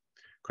plus,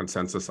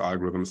 consensus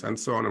algorithms, and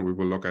so on. And we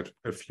will look at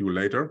a few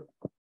later.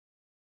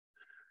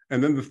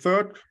 And then the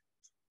third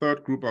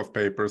group of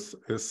papers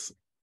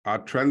are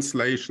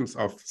translations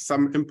of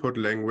some input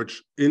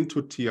language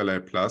into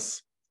TLA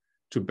plus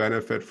to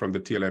benefit from the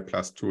TLA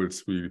plus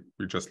tools we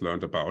just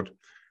learned about.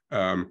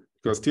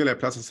 Because TLA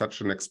plus is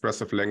such an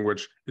expressive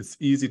language, it's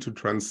easy to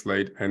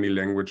translate any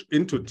language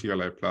into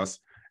TLA plus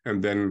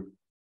and then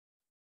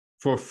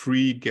for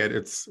free get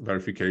its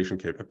verification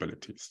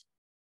capabilities.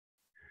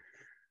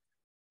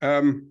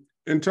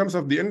 In terms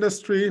of the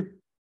industry,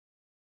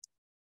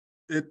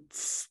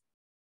 it's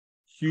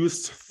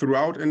used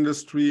throughout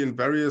industry in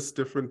various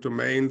different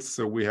domains.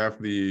 So we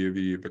have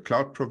the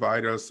cloud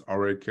providers,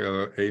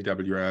 Oracle,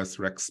 AWS,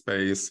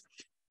 Rackspace,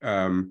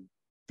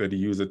 that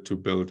use it to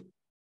build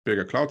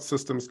bigger cloud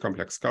systems,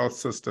 complex cloud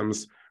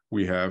systems.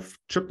 We have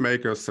chip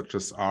makers such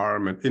as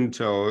ARM and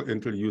Intel.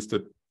 Intel used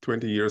it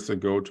 20 years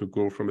ago to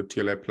go from a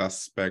TLA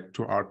plus spec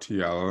to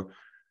RTL.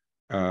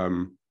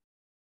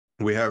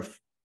 We have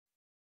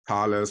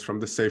Thales from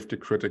the safety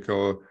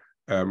critical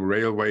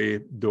railway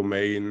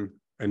domain.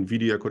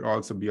 NVIDIA could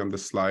also be on the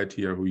slide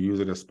here, who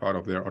use it as part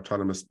of their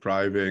autonomous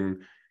driving.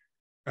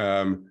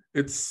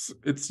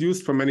 It's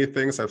used for many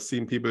things. I've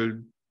seen people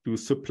do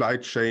supply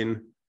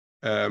chain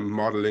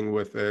modeling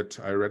with it.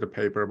 I read a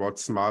paper about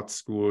smart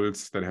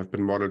schools that have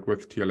been modeled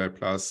with TLA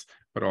plus,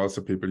 but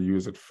also people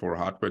use it for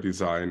hardware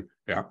design,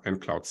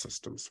 and cloud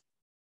systems.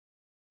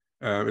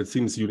 It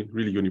seems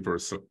really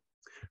universal,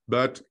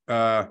 but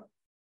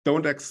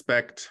don't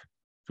expect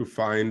to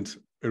find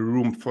a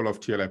room full of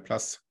TLA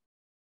plus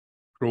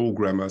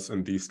programmers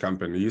in these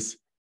companies.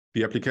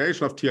 The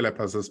application of TLA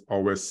plus is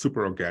always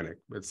super organic.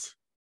 It's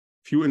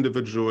few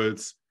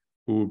individuals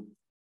who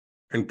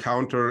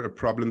encounter a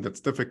problem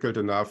that's difficult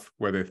enough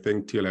where they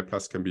think TLA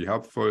plus can be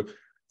helpful.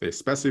 They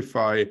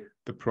specify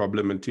the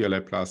problem in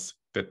TLA plus.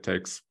 That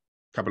takes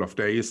a couple of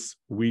days,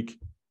 a week,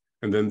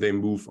 and then they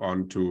move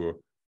on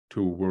to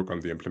work on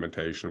the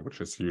implementation,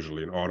 which is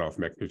usually an order of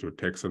magnitude,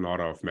 takes an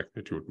order of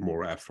magnitude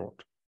more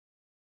effort.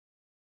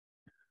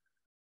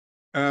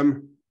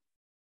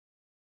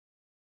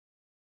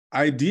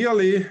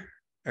 Ideally,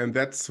 and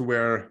that's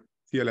where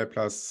TLA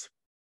plus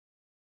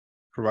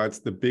provides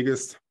the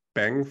biggest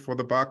bang for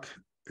the buck,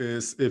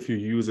 is if you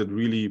use it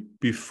really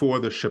before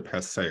the ship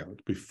has sailed,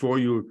 before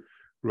you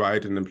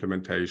write an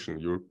implementation.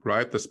 You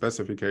write the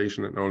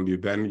specification and only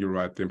then you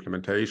write the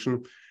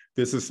implementation.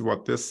 This is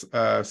what this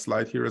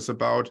slide here is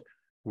about,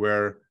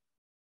 where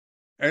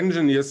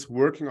engineers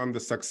working on the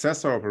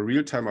successor of a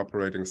real-time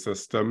operating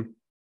system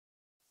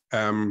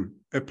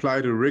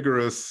applied a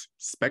rigorous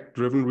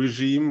spec-driven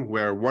regime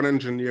where one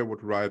engineer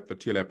would write the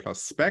TLA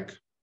plus spec.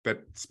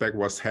 That spec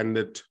was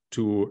handed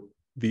to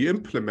the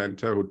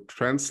implementer who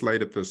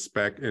translated the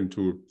spec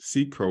into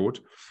C code.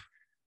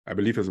 I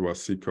believe it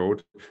was C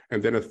code.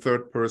 And then a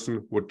third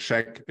person would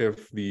check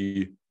if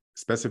the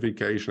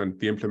specification and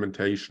the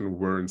implementation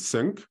were in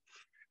sync.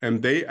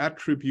 And they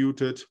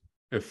attributed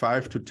a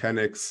 5 to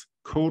 10x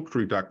code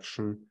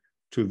reduction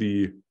to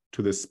the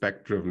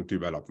spec-driven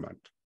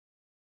development.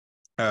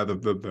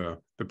 The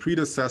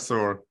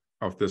predecessor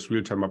of this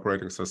real-time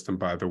operating system,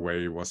 by the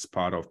way, was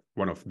part of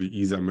one of the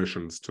ESA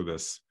missions to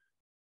this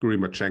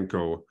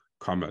Gromychenko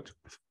comet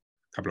a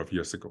couple of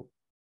years ago.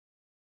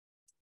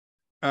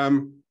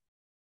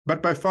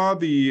 But by far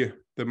the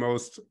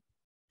most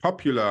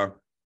popular,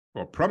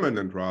 or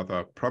prominent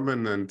rather,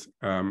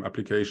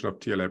 application of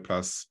TLA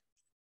Plus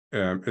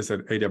is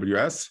at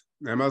AWS,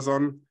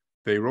 Amazon.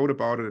 They wrote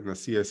about it in a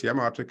CSEM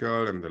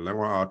article and the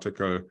longer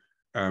article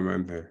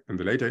in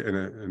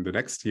the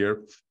next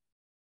year,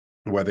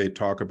 where they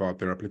talk about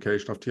their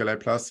application of TLA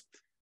Plus.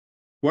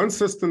 One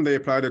system they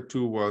applied it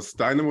to was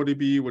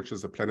DynamoDB, which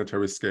is a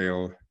planetary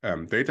scale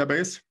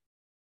database.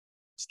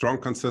 Strong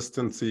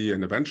consistency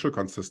and eventual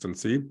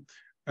consistency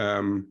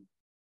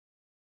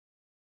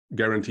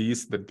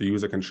guarantees that the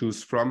user can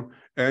choose from.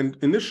 And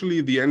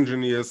initially, the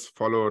engineers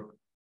followed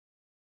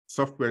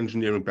software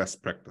engineering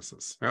best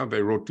practices. Yeah,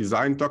 they wrote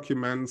design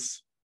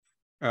documents,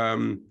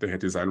 they had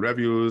design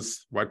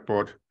reviews,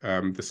 whiteboard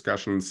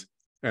discussions,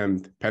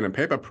 and pen and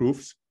paper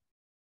proofs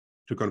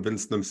to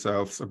convince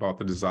themselves about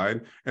the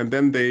design. And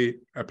then they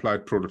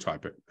applied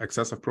prototyping,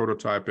 excessive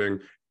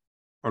prototyping,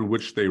 on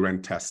which they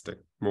ran testing,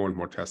 more and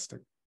more testing.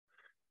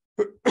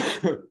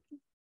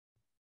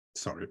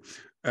 Sorry.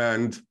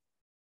 And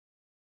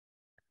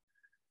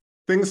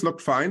things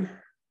looked fine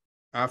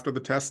after the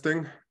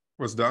testing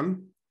was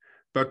done.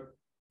 But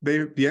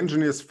the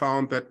engineers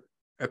found that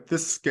at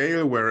this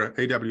scale where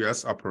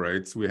AWS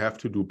operates, we have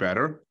to do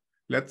better.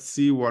 Let's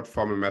see what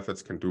formal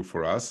methods can do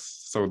for us.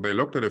 So they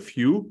looked at a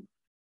few.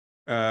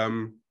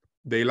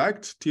 They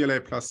liked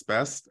TLA Plus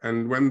best.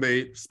 And when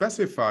they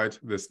specified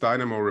this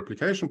Dynamo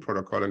replication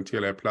protocol in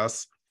TLA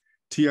Plus,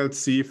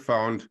 TLC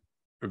found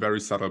a very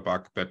subtle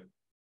bug that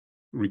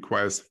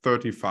requires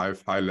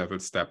 35 high-level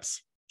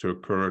steps to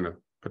occur in a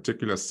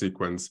particular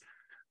sequence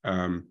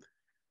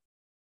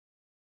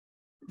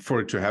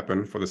for it to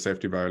happen, for the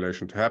safety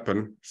violation to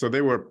happen. So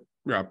they were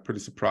pretty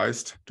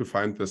surprised to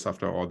find this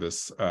after all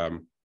this,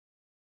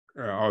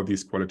 all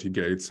these quality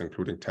gates,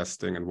 including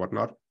testing and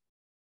whatnot.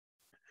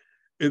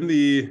 In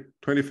the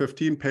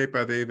 2015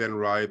 paper, they then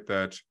write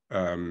that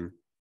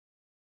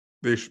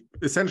they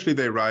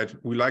write,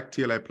 we like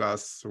TLA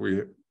Plus,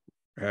 we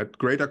had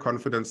greater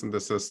confidence in the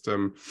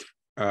system.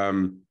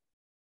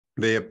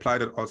 They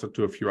applied it also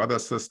to a few other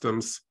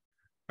systems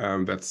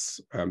that's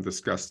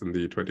discussed in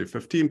the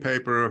 2015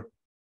 paper,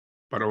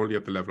 but only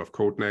at the level of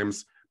code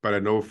names. But I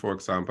know, for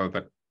example,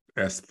 that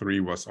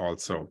S3 was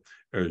also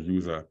a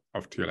user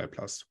of TLA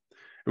Plus.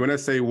 And when I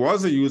say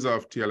was a user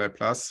of TLA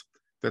Plus,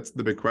 that's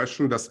the big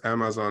question. Does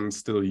Amazon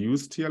still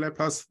use TLA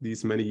Plus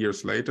these many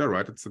years later,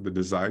 right? It's the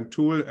design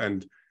tool.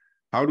 And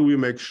how do we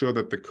make sure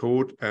that the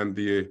code and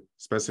the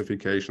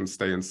specifications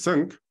stay in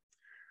sync?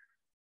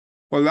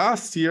 Well,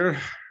 last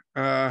year,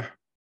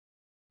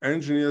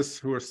 engineers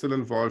who are still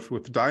involved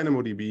with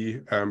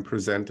DynamoDB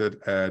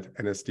presented at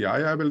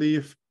NSDI, I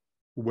believe,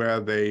 where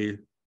they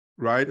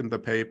write in the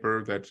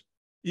paper that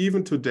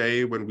even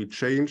today, when we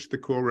change the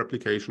core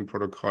replication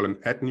protocol and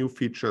add new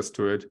features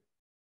to it,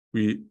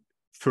 we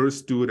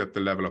first do it at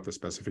the level of the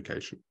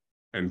specification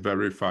and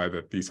verify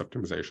that these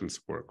optimizations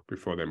work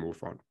before they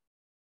move on.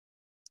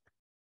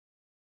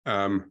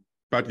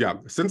 But yeah,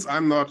 since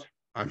I'm not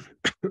an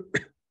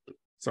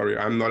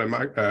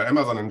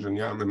Amazon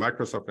engineer, I'm a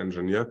Microsoft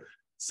engineer.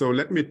 So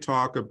let me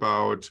talk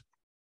about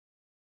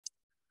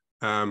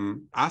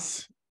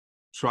us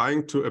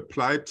trying to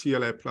apply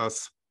TLA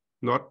Plus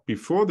not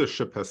before the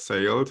ship has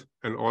sailed,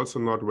 and also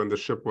not when the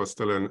ship was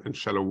still in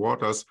shallow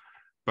waters,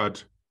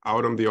 but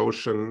out on the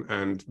ocean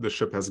and the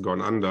ship has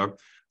gone under.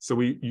 So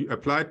we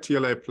applied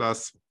TLA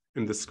Plus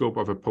in the scope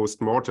of a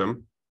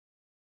post-mortem.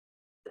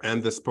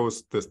 And this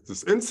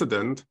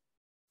incident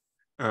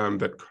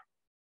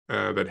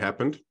that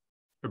happened,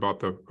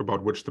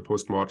 about which the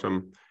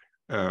post-mortem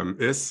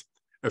is,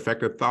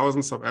 affected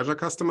thousands of Azure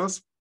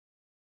customers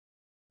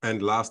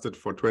and lasted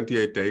for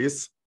 28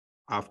 days,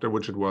 after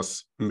which it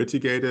was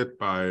mitigated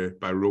by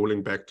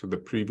rolling back to the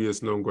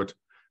previous known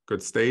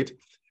good state.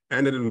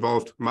 And it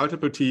involved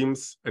multiple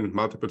teams and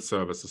multiple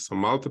services. So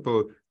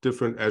multiple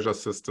different Azure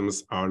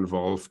systems are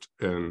involved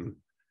in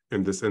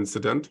this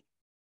incident.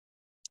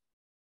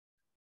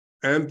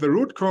 And the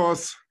root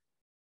cause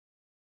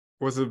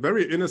was a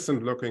very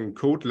innocent looking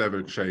code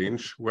level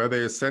change where they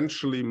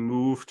essentially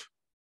moved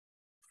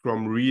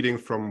from reading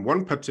from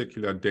one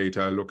particular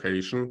data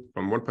location,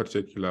 from one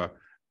particular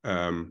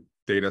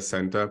data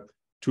center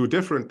to a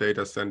different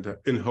data center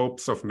in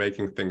hopes of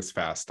making things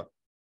faster.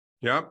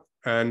 Yeah,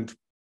 and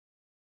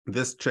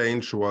this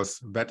change was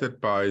vetted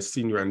by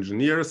senior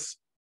engineers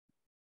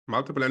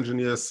multiple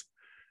engineers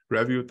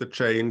reviewed the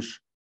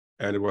change,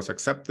 and it was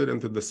accepted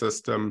into the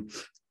system.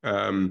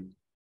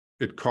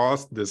 It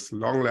caused this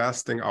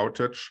long-lasting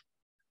outage.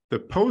 The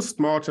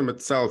post-mortem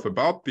itself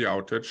about the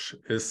outage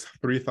is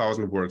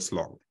 3,000 words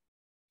long.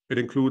 It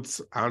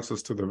includes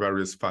answers to the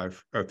various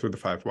five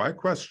why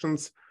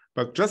questions,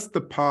 but just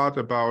the part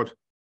about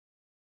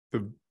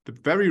the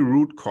very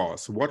root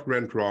cause, what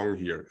went wrong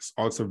here, is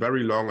also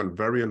very long and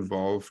very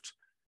involved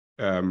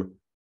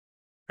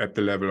at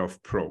the level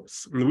of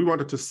prose. And we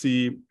wanted to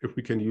see if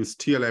we can use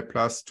TLA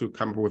Plus to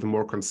come up with a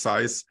more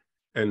concise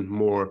and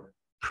more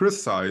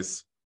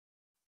precise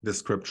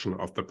description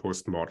of the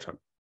post-mortem.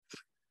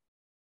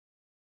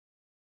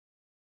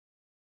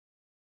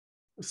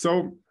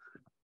 So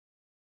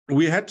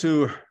we had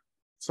to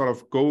sort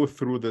of go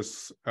through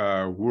this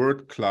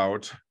word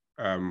cloud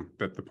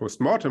that the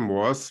post-mortem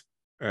was,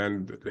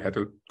 and it had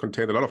to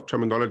contain a lot of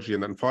terminology,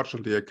 and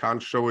unfortunately I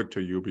can't show it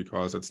to you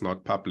because it's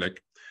not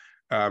public.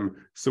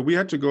 So we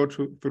had to go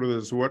through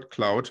this word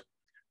cloud,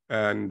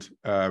 and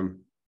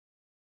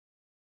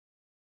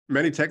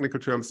many technical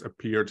terms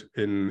appeared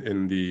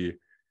in the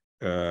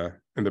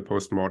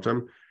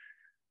post-mortem.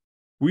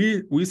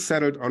 We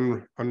settled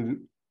on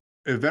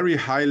a very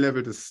high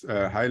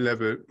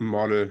level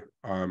model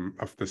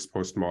of this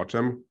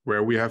post-mortem,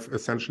 where we have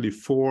essentially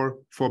four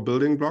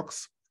building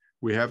blocks.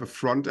 We have a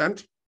front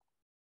end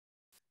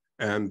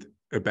and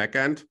a back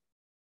end.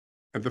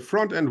 And the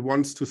front end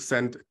wants to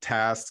send a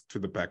task to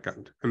the back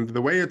end. And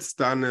the way it's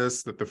done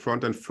is that the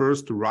front end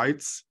first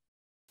writes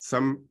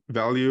some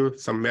value,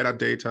 some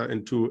metadata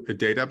into a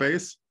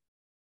database.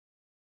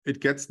 It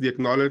gets the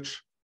acknowledgement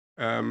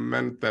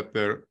that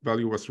the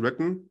value was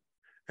written.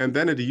 And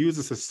then it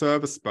uses a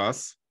service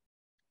bus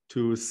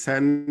to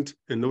send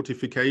a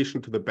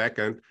notification to the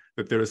backend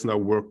that there is no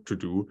work to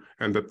do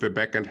and that the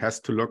backend has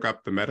to look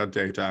up the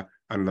metadata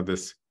under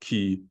this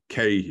key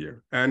K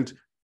here. And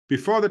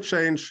before the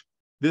change,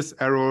 this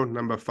arrow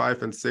number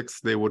 5 and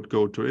 6, they would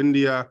go to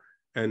India,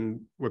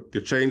 and what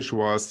the change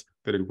was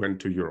that it went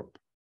to Europe.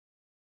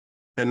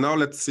 And now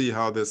let's see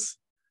how this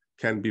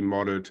can be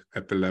modeled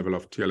at the level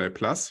of TLA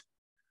Plus.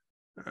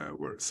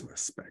 Where's my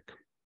spec?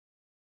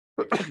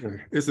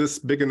 Is this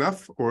big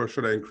enough, or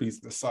should I increase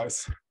the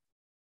size?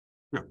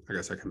 No, I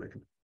guess I can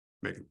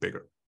make it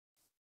bigger.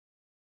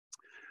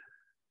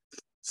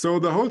 So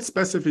the whole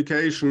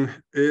specification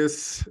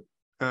is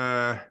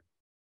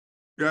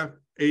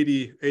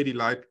 80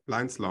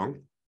 lines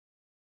long.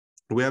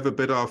 We have a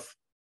bit of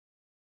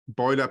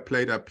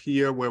boilerplate up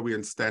here where we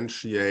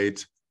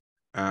instantiate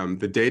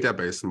the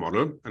database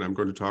model, and I'm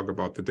going to talk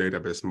about the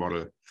database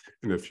model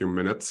in a few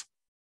minutes.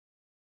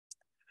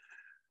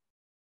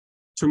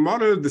 To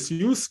model this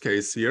use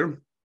case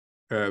here,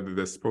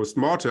 this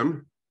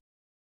post-mortem,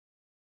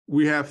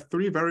 we have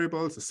 3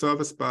 variables: a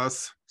service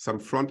bus, some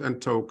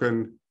front-end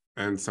token,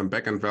 and some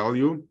backend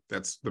value.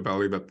 That's the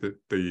value that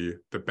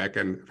the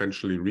backend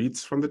eventually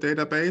reads from the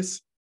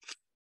database.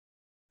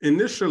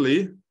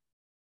 Initially,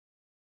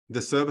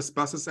 the service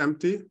bus is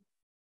empty.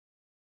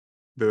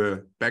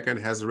 The backend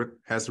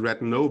has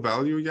read no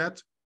value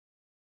yet.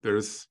 There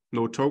is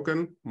no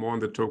token, more on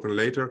the token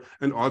later,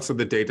 and also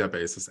the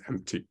database is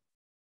empty.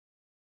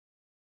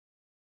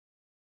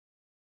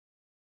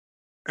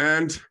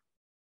 And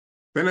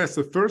then as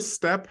the first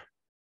step,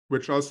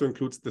 which also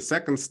includes the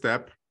second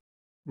step,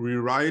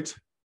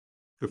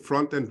 the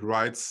front end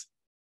writes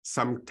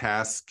some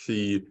task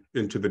key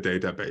into the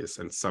database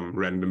and some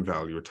random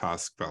value,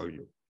 task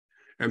value.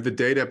 And the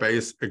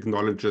database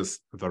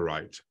acknowledges the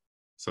write.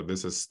 So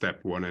this is step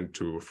 1 and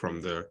 2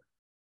 from the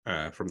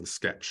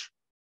sketch.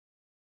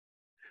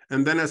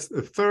 And then as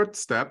the third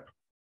step,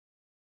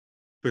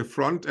 the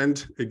front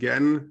end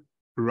again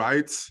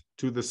writes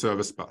to the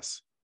service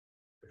bus.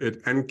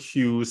 It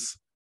enqueues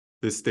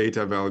this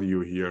data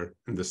value here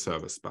in the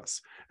service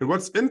bus. And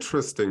what's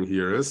interesting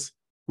here is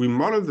we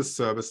model the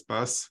service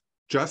bus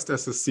just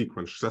as a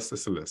sequence, just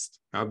as a list.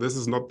 Now, this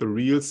is not the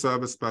real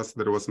service bus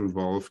that was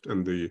involved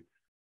in the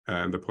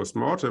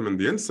post-mortem and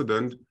the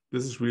incident.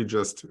 This is really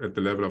just at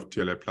the level of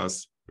TLA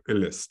Plus a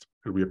list,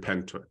 and we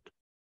append to it.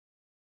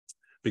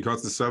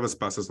 Because the service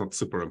bus is not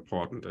super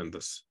important in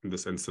this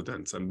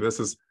incident. And this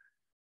is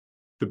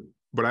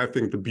what I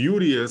think the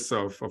beauty is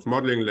of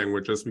modeling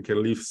languages. We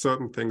can leave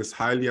certain things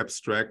highly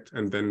abstract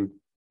and then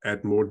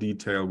add more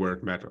detail where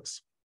it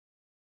matters.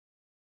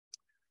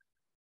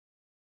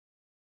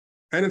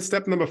 And in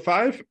step number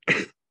 5,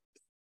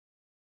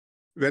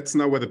 that's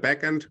now where the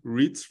backend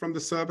reads from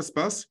the service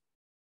bus,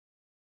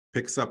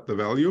 picks up the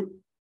value,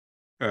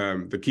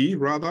 the key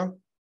rather,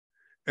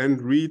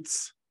 and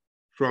reads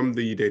from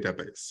the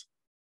database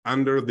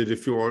under the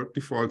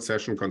default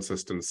session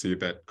consistency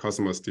that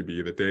Cosmos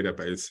DB, the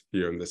database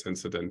here in this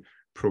incident,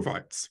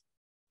 provides.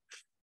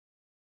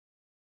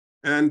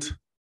 And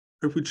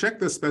if we check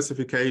the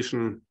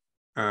specification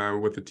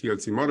with the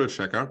TLC model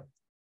checker,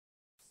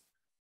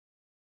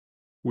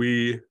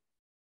 we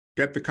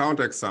get the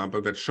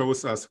counterexample that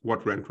shows us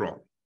what went wrong,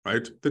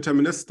 right?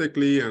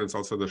 Deterministically, and it's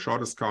also the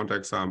shortest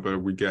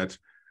counterexample, we get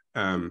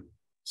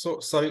so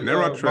sorry, an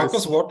error trace.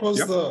 Markus, what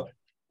was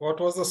What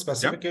was the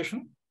specification?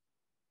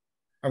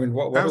 Yeah. I mean,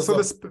 what was so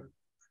the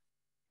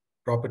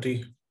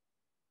property?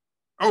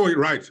 Oh,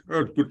 right.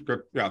 Oh, good,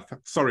 good. Yeah,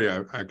 sorry,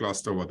 I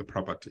glossed over the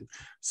property.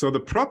 So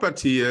the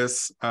property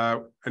is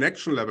an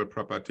action level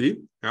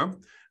property. Yeah.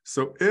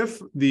 So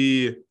if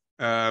the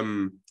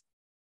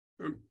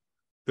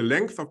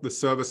length of the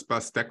service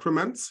bus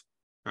decrements,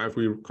 if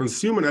we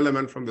consume an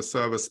element from the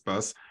service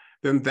bus,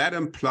 then that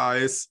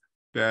implies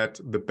that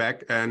the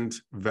backend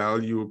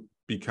value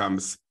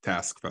becomes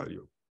task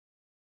value.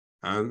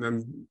 And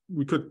then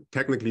we could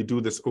technically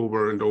do this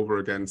over and over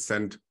again,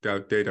 send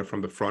data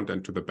from the front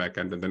end to the back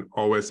end, and then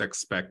always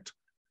expect,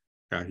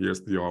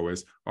 here's the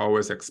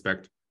always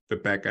expect the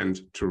back end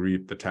to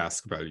read the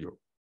task value.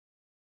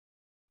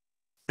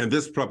 And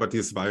this property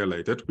is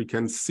violated. We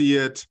can see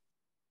it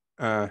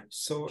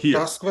so here.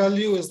 Task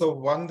value is the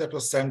one that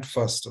was sent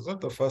first, is it?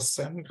 The first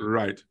send?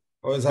 Right.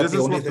 Or is that this the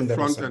is only what thing the that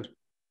was front sent? end.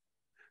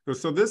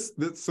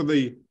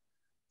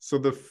 So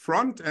the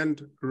front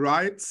end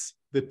writes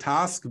the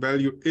task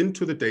value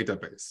into the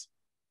database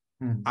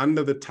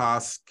under the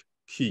task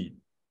key,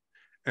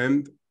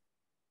 and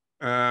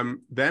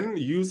then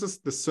uses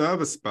the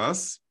service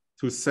bus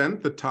to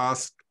send the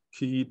task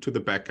key to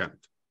the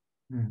backend.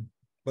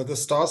 But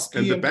this task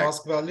key and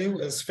task value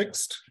is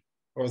fixed,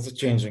 or is it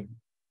changing?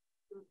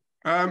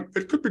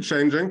 It could be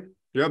changing.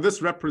 Yeah,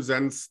 this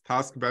represents,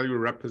 task value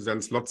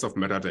represents lots of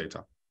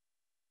metadata.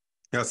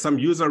 Yeah, some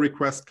user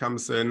request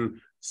comes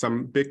in,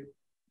 some big,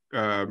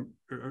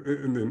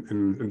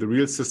 in the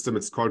real system,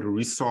 it's called a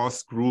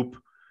resource group.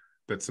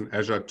 That's an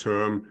Azure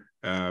term.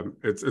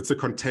 It's a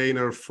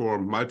container for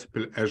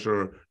multiple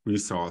Azure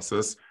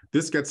resources.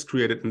 This gets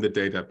created in the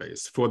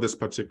database for this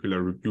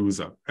particular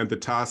user. And the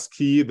task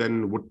key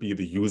then would be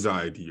the user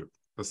ID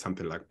or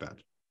something like that.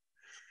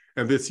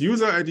 And this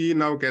user ID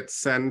now gets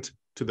sent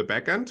to the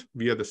backend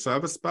via the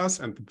service bus,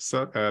 and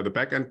the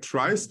backend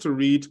tries to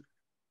read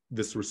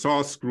this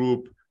resource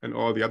group and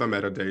all the other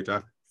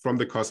metadata from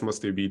the Cosmos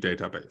DB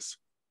database.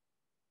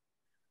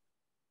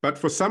 But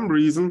for some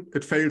reason,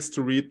 it fails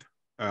to read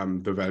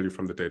the value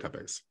from the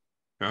database.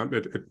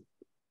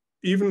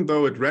 Even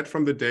though it read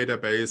from the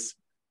database,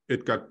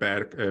 it got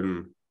back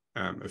in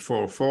a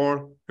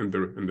 404 in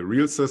the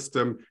real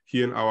system.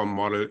 Here in our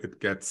model,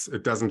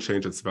 it doesn't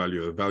change its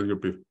value. The value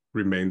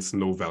remains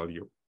no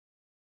value,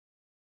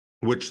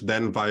 which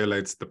then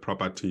violates the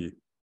property.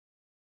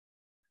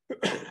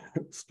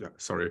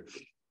 Sorry,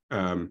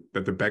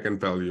 that the backend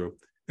value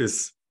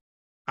is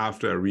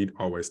after a read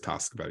always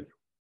task value.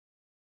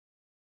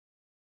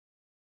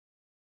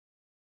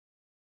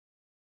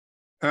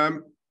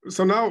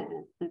 So now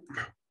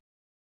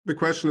the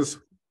question is,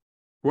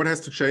 what has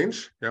to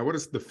change? Yeah, what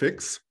is the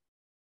fix?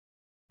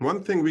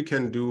 One thing we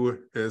can do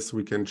is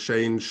we can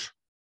change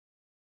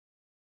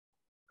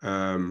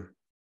the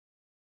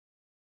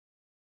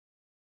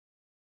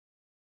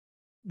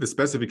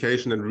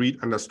specification and read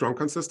under strong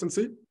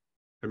consistency.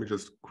 Let me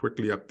just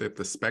quickly update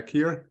the spec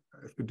here.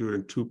 I have to do it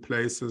in two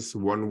places,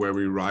 one where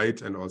we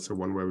write and also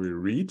one where we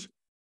read.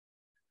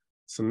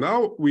 So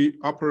now we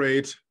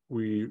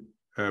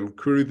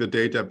query the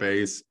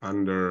database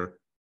under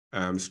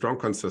strong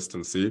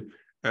consistency,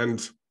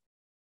 and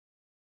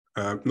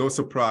no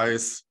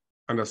surprise,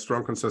 under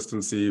strong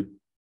consistency,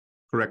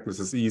 correctness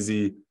is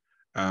easy,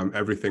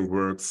 everything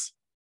works,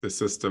 the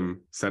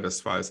system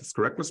satisfies its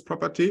correctness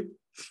property.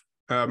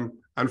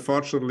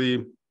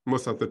 Unfortunately,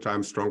 most of the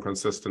time, strong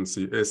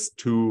consistency is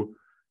too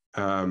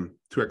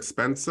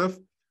expensive.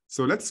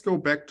 So let's go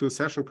back to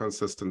session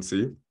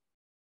consistency,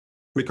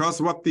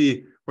 because what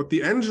the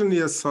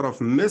engineers sort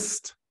of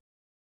missed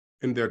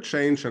in their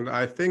change, and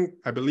I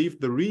believe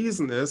the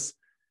reason is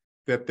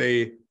that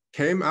they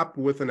came up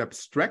with an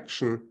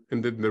abstraction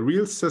in the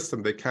real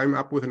system. They came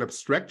up with an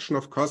abstraction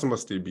of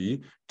Cosmos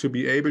DB to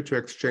be able to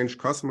exchange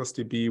Cosmos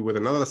DB with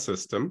another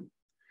system.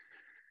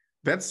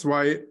 That's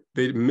why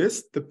they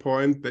missed the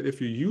point that if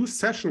you use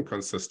session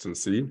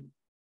consistency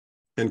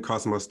in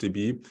Cosmos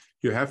DB,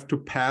 you have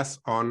to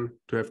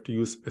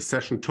use a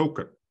session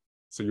token.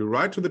 So you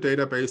write to the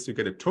database, you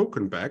get a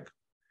token back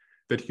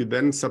that you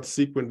then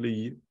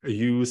subsequently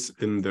use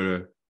in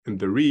the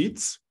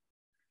reads.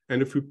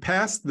 And if we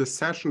pass the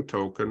session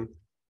token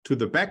to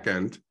the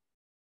backend,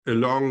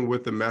 along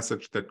with the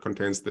message that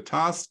contains the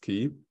task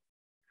key,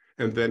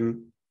 and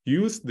then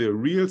use the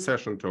real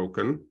session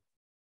token,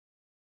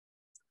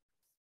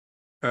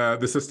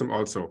 the system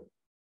also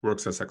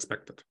works as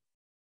expected.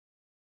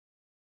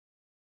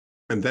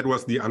 And that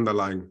was the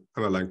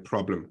underlying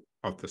problem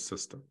of the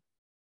system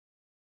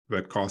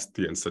that caused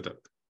the incident.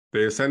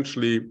 They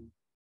essentially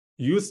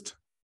used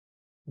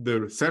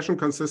the session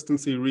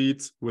consistency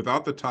reads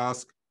without the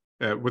task,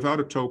 without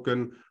a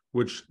token,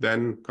 which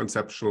then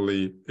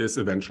conceptually is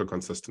eventual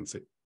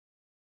consistency.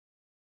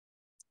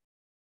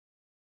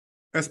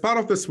 As part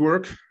of this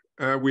work,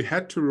 we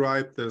had to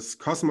write this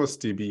Cosmos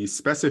DB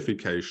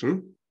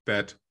specification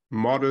that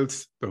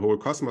models the whole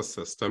Cosmos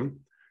system.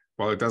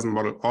 Well, it doesn't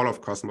model all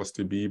of Cosmos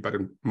DB, but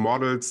it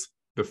models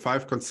the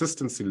 5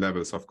 consistency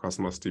levels of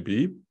Cosmos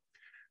DB.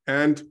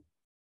 And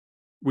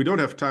we don't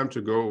have time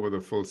to go over the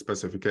full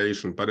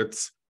specification, but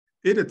it's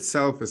it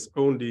itself is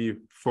only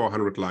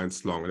 400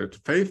 lines long, and it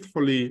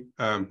faithfully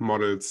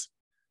models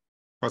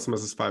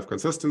Cosmos's 5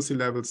 consistency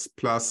levels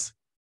plus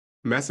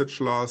message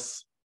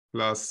loss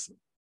plus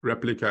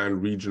replica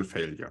and region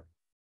failure.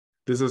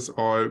 This is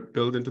all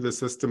built into the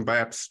system by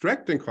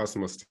abstracting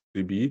Cosmos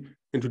DB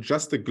into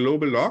just a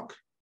global log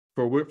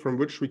from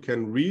which we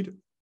can read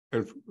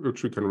and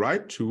which we can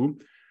write to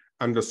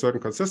under certain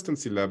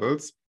consistency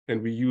levels,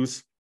 and we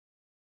use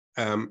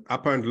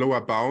upper and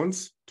lower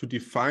bounds to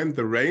define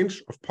the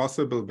range of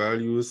possible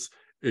values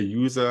a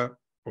user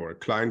or a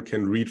client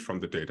can read from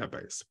the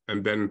database.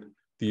 And then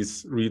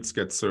these reads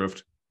get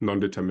served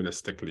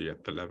non-deterministically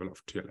at the level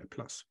of TLA+.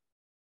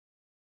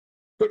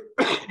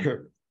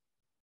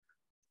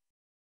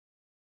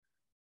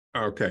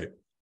 Okay.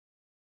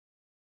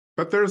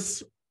 But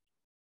there's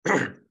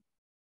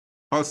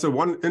also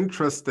one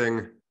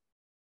interesting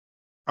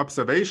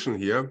observation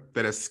here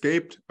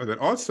that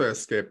also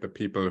escaped the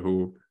people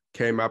who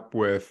came up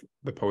with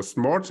the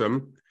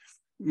post-mortem,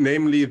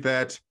 namely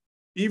that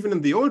even in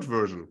the old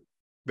version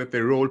that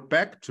they rolled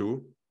back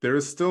to, there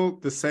is still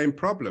the same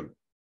problem.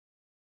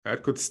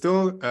 It could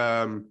still,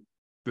 the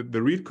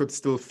read could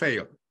still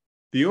fail.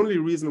 The only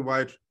reason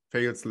why it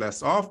fails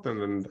less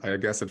often, and I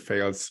guess it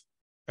fails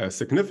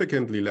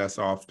significantly less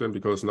often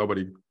because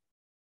nobody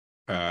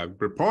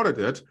reported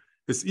it,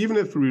 is even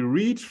if we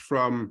read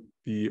from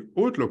the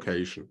old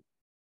location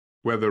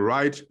where the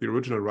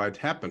original write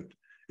happened,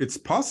 it's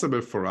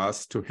possible for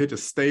us to hit a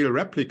stale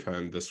replica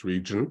in this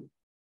region,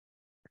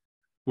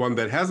 one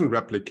that hasn't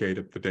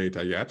replicated the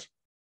data yet,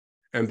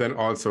 and then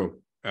also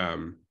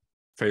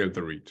fail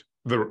the read,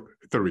 the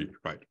read,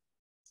 right?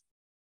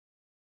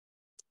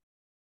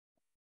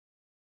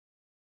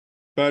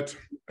 But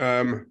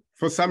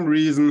for some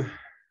reason,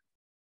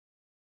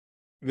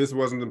 this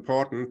wasn't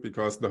important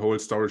because the whole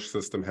storage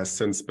system has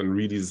since been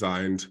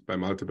redesigned by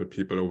multiple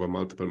people over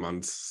multiple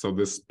months. So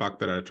this bug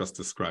that I just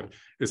described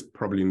is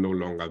probably no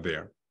longer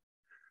there.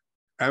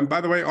 And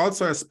by the way,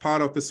 also as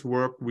part of this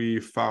work, we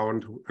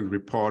found and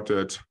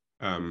reported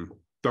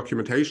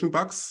documentation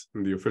bugs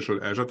in the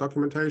official Azure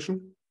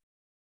documentation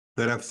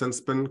that have since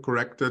been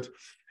corrected.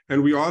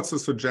 And we also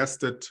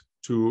suggested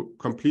to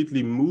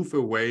completely move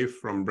away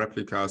from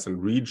replicas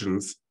and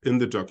regions in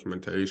the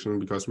documentation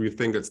because we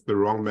think it's the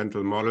wrong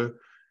mental model.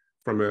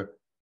 From a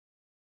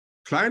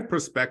client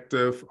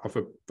perspective of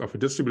a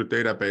distributed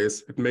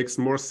database, it makes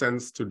more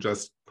sense to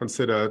just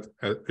consider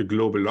a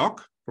global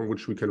log from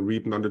which we can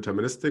read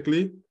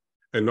non-deterministically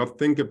and not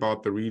think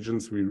about the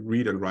regions we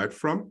read and write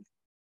from.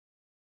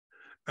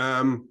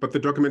 But the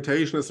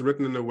documentation is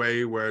written in a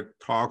way where it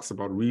talks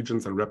about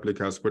regions and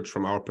replicas, which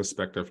from our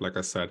perspective, like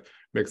I said,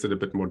 makes it a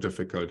bit more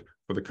difficult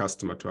for the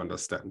customer to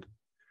understand.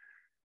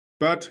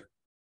 But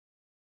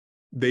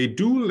they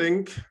do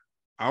link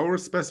our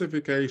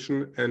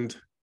specification and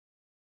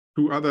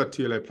 2 other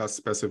TLA Plus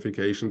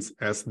specifications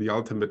as the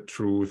ultimate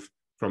truth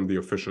from the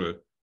official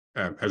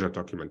Azure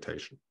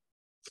documentation.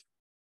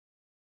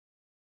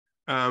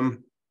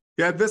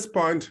 Yeah, at this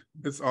point,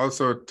 it's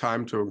also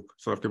time to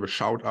sort of give a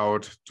shout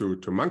out to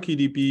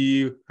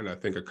MonkeyDB, and I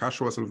think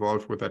Akash was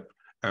involved with that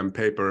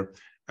paper,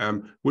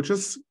 which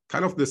is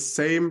kind of the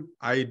same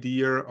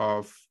idea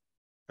of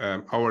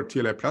our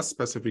TLA Plus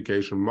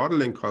specification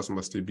modeling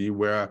Cosmos DB,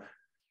 where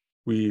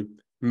we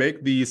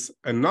make these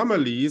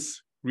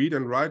anomalies, read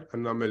and write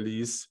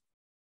anomalies,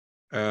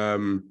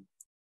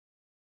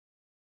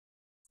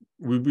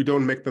 we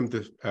don't make them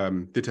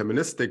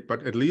deterministic,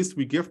 but at least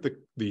we give the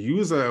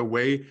user a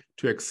way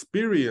to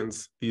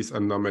experience these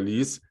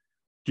anomalies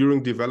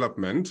during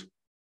development.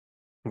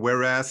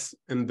 Whereas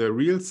in the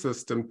real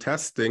system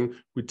testing,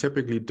 we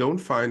typically don't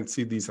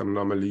see these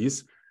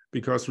anomalies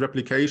because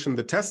replication,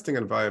 the testing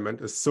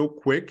environment is so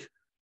quick,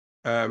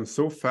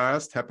 so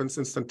fast, happens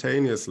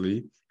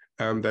instantaneously,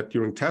 that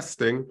during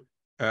testing,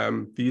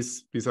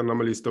 these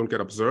anomalies don't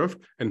get observed.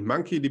 And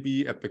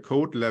MonkeyDB at the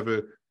code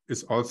level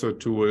is also a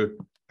tool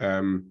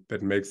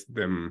that makes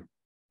them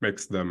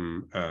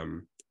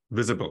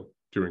visible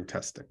during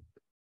testing.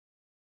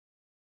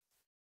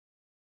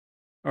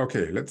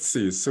 Okay, let's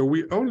see. So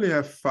we only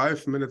have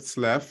 5 minutes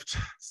left.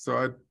 So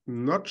I'm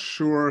not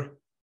sure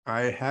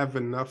I have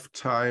enough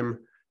time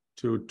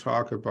to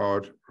talk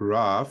about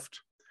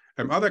Raft.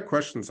 Other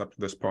questions up to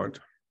this point?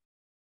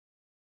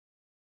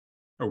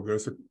 Oh,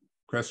 there's a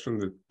question in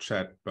the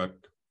chat, but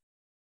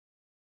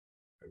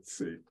let's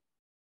see.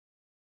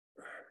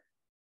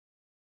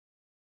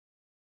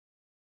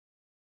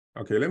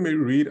 Okay, let me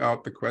read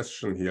out the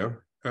question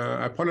here.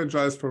 I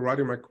apologize for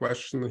writing my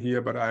question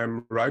here, but I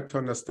am right to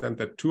understand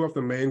that 2 of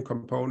the main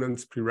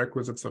components,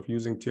 prerequisites of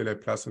using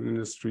TLA Plus in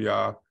industry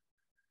are,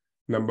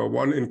 number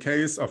 1, in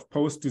case of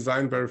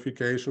post-design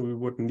verification, we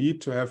would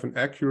need to have an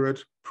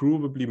accurate,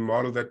 provably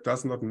model that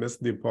does not miss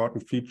the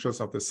important features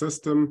of the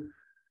system.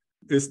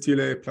 Is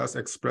TLA Plus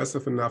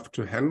expressive enough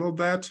to handle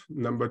that?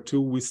 Number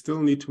 2, we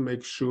still need to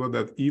make sure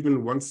that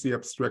even once the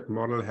abstract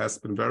model has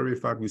been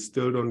verified, we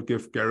still don't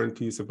give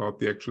guarantees about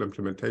the actual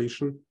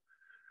implementation.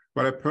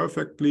 While I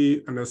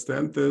perfectly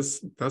understand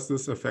this, does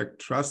this affect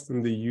trust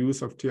in the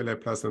use of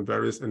TLA Plus in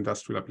various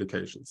industrial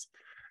applications?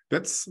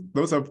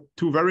 those are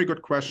two very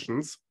good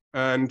questions.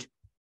 And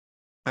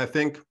I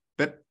think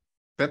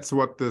that's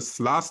what this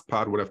last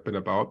part would have been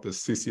about, the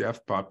CCF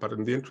part. But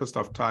in the interest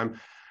of time,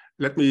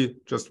 let me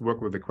just work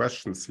with the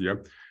questions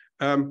here.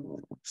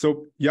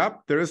 So yeah,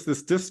 there is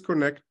this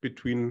disconnect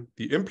between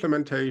the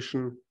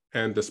implementation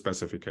and the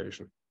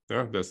specification.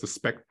 Yeah, there's the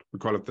spec, we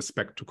call it the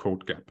spec to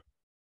code gap.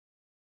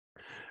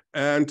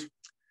 And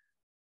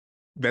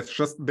that's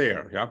just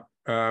there.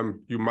 Yeah,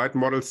 you might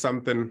model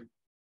something,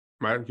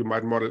 you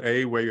might model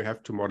A where you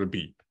have to model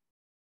B.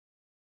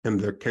 In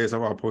the case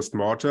of our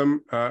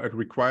postmortem, it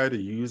required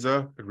a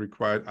user, it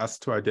required us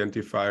to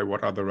identify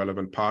what are the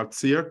relevant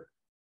parts here.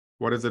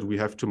 What is it we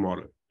have to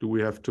model? Do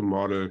we have to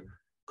model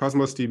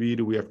Cosmos DB?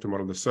 Do we have to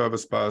model the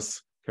service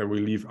bus? Can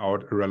we leave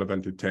out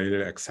irrelevant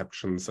detail,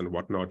 exceptions and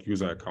whatnot,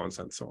 user accounts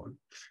and so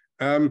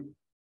on?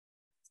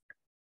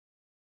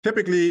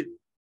 Typically,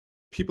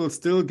 people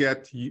still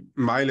get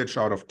mileage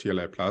out of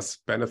TLA plus,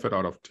 benefit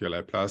out of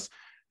TLA plus,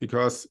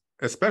 because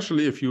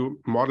especially if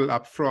you model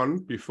up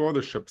front before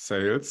the ship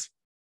sails,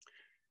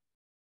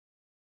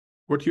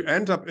 what you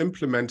end up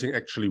implementing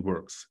actually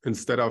works,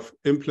 instead of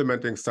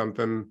implementing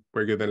something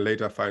where you then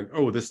later find,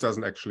 oh, this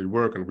doesn't actually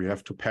work and we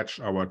have to patch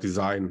our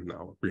design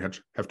now. We have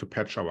to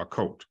patch our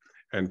code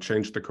and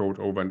change the code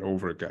over and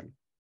over again.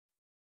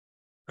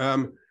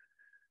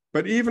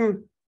 But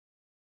even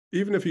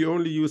if you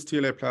only use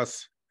TLA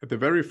plus at the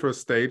very first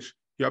stage,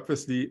 you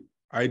obviously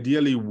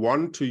ideally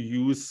want to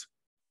use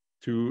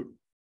to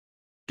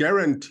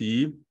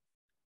guarantee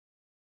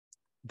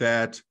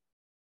that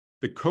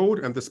the code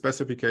and the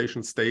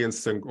specification stay in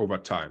sync over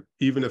time,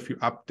 even if you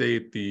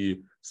update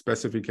the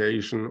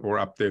specification or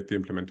update the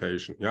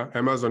implementation. Yeah,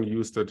 Amazon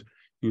used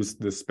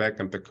the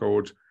spec and the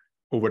code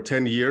over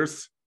 10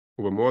 years,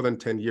 over more than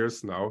 10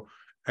 years now.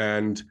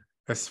 And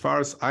as far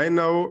as I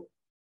know,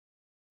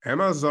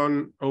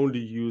 Amazon only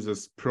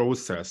uses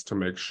process to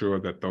make sure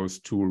that those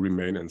two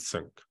remain in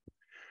sync.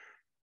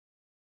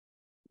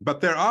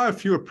 But there are a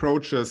few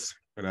approaches,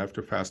 and I have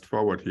to fast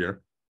forward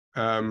here.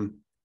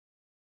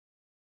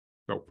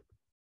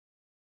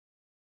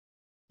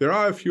 There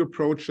are a few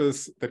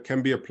approaches that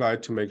can be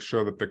applied to make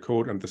sure that the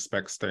code and the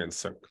specs stay in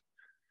sync.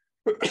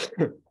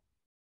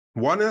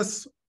 One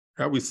is,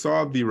 we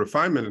saw the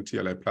refinement in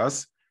TLA+.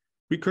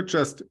 We could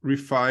just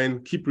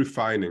keep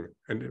refining,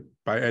 and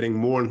by adding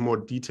more and more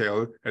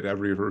detail at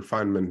every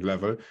refinement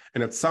level.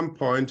 And at some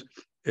point,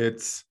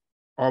 it's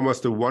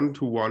almost a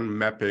one-to-one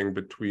mapping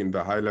between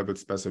the high-level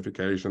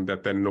specification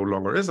that then no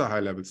longer is a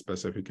high-level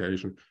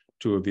specification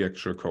to the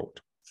actual code.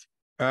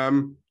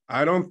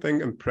 I don't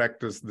think in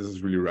practice this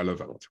is really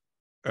relevant,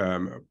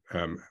 or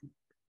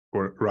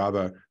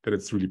rather that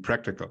it's really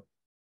practical,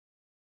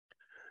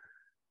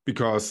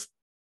 because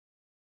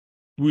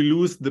we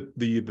lose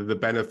the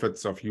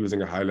benefits of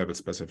using a high-level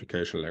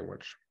specification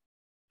language.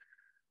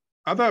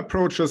 Other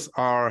approaches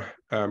are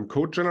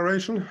code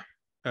generation.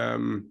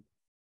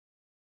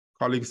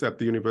 Colleagues at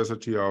the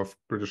University of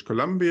British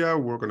Columbia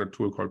work on a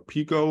tool called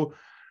Pico,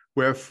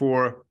 where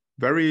for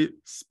very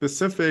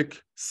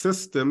specific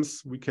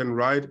systems, we can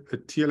write a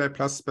TLA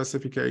plus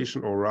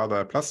specification, or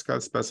rather a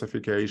Pascal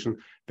specification,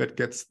 that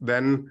gets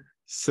then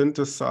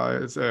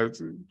synthesized,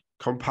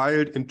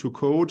 compiled into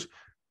code.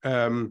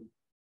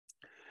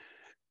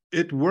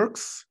 It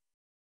works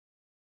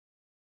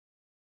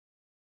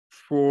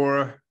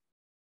for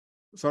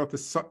sort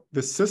of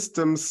the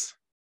systems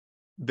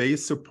they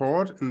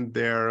support in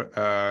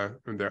their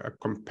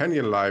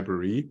companion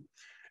library,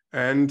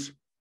 and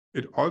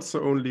it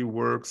also only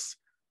works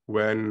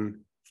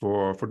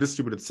for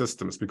distributed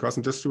systems, because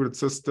in distributed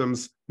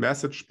systems,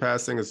 message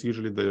passing is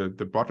usually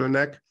the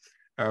bottleneck.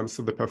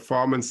 So the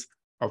performance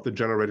of the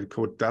generated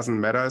code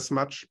doesn't matter as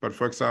much. But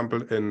for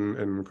example,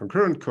 in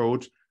concurrent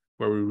code,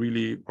 where we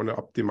really want to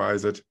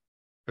optimize it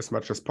as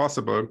much as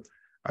possible,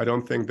 I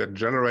don't think that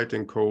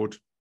generating code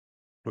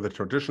with a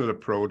traditional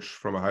approach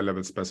from a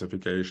high-level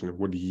specification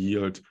would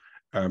yield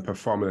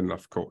performant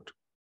enough code.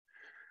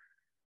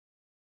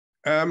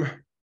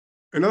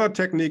 Another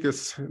technique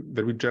is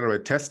that we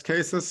generate test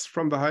cases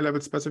from the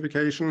high-level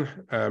specification.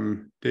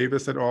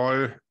 Davis et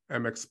al.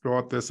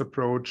 Explored this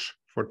approach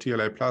for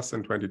TLA Plus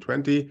in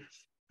 2020.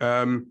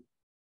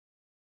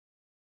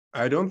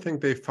 I don't think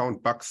they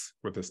found bugs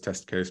with this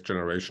test case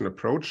generation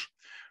approach.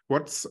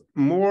 What's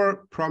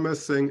more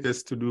promising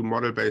is to do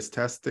model-based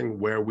testing,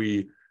 where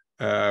we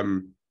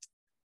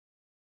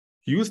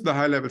use the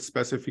high-level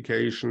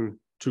specification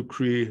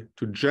to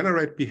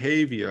generate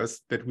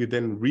behaviors that we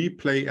then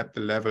replay at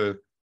the level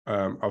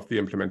of the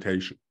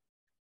implementation.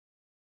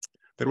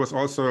 That was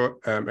also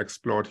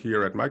explored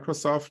here at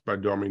Microsoft by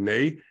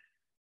Domine.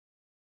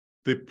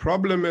 The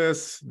problem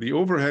is, the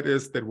overhead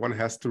is that one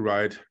has to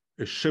write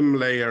a shim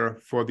layer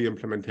for the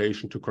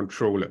implementation to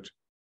control it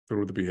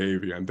through the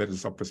behavior. And that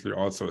is obviously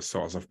also a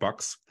source of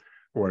bugs,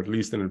 or at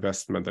least an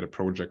investment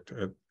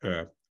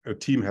that a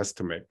team has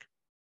to make.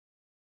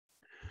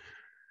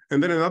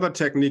 And then another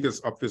technique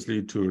is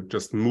obviously to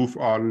just move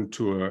on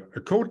to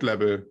a code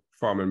level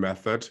formal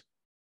method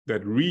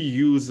that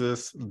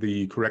reuses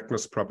the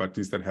correctness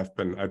properties that have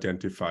been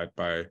identified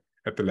by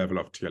at the level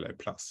of TLA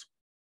plus.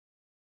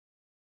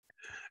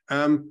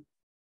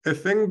 A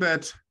thing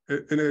that,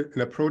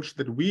 an approach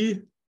that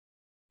we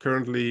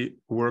currently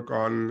work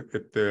on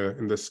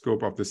in the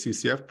scope of the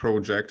CCF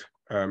project,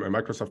 a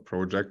Microsoft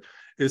project,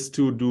 is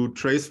to do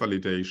trace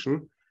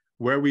validation,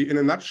 where we, in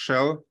a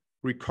nutshell,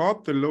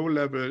 record the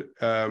low-level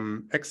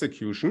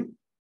execution.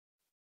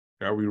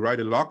 We write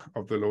a log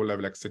of the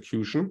low-level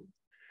execution,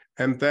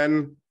 and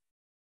then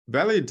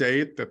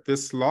validate that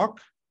this log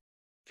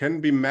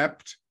can be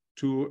mapped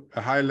to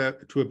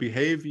a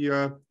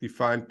behavior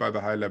defined by the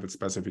high-level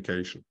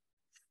specification.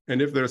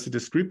 And if there's a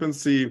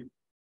discrepancy,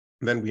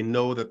 then we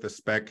know that the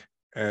spec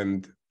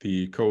and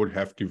the code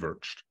have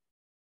diverged.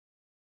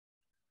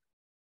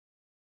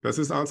 Does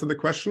this answer the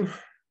question?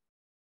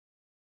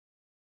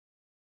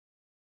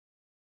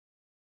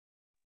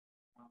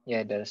 Yeah,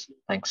 it does.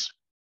 Thanks.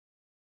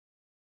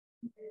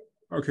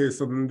 Okay,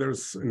 so then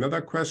there's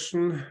another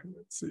question.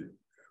 Let's see.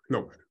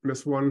 No,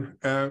 miss one.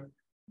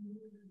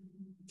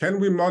 Can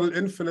we model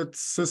infinite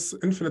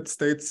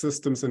state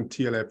systems in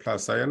TLA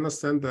plus? I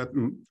understand that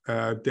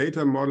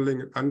data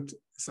modeling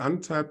is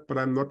untapped, but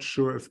I'm not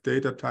sure if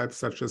data types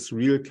such as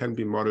real can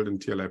be modeled in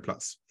TLA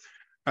plus.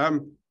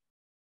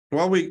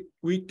 Well,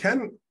 we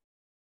can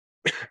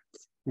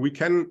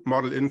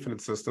model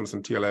infinite systems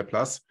in TLA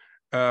plus.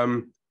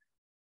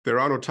 There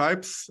are no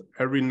types.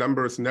 Every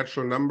number is a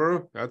natural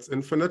number. That's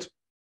infinite.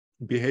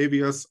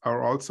 Behaviors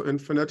are also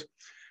infinite.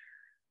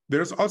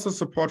 There's also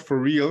support for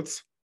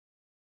reals,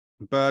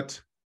 but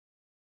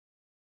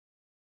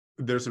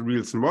there's a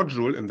reals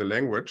module in the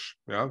language.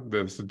 Yeah,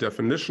 there's a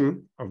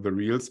definition of the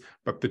reals,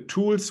 but the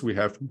tools we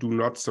have do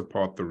not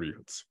support the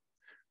reals.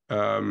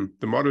 The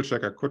model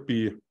checkers could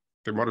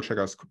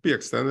be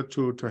extended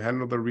to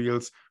handle the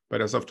reals,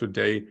 but as of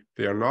today,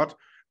 they are not.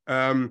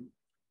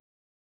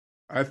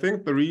 I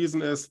think the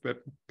reason is that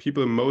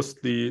people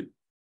mostly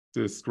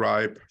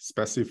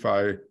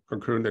specify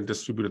concurrent and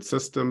distributed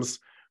systems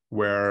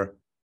where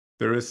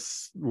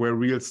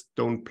reals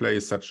don't play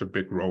such a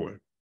big role,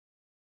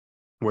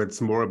 where it's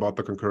more about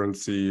the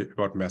concurrency,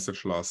 about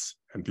message loss,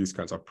 and these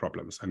kinds of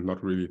problems, and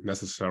not really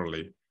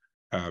necessarily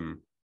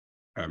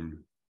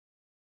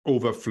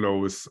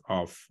overflows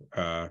of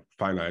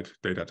finite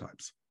data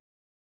types.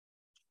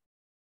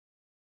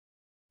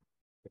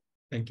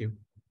 Thank you.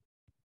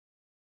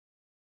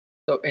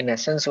 So in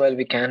essence, while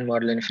we can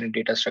model infinite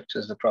data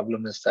structures, the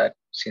problem is that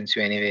since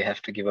you anyway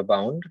have to give a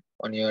bound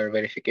on your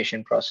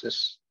verification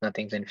process,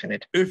 nothing's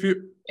infinite.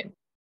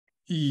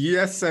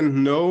 Yes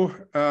and no.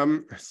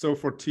 So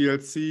for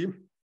TLC,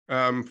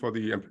 for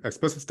the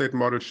explicit state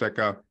model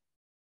checker,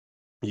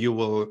 you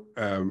will,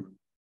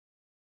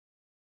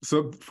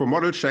 so for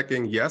model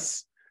checking,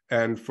 yes.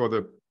 And for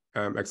the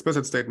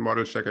explicit state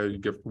model checker, you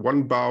give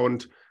one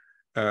bound,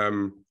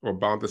 or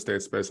bound the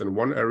state space in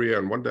one area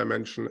and one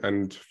dimension.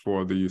 And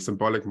for the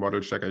symbolic model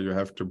checker, you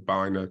have to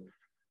bind it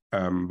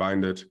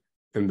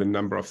in the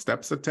number of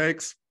steps it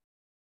takes.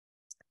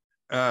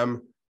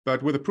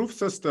 But with a proof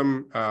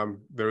system,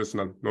 there is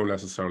no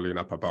necessarily an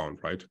upper bound,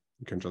 right?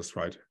 You can just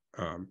write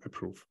a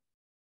proof.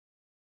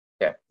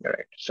 Yeah, you're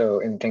right.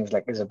 So in things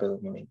like Isabelle,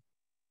 you mean?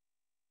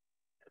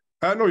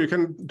 No, you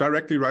can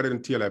directly write it in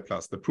TLA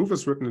plus. The proof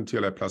is written in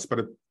TLA plus, but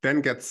it then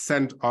gets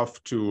sent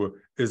off to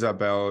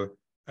Isabelle.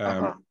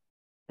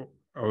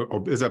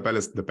 Or Isabelle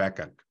is the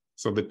backend.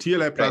 So the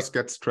TLA plus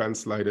gets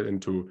translated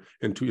into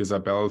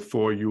Isabelle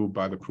for you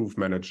by the proof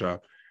manager,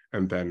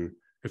 and then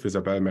if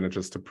Isabelle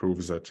manages to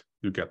prove it,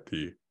 you get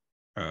the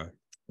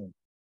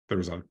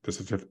result,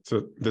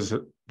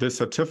 the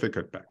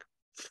certificate back.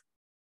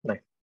 Nice.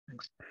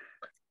 Thanks.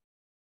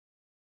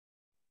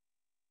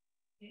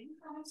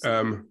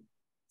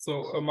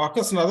 So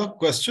Markus, another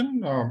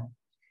question.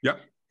 Yeah.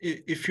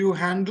 If you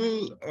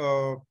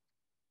handle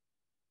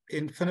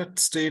infinite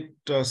state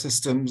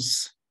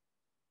systems,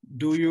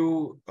 do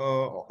you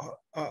how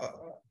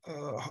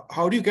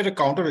do you get a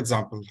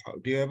counterexample?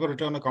 Do you ever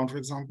return a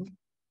counterexample?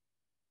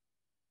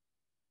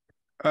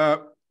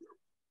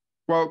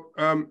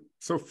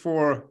 So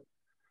for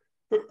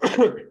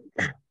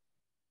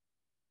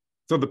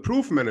so the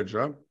proof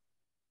manager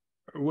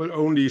will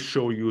only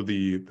show you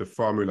the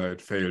formula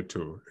it failed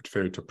to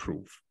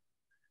prove.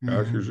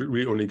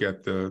 We only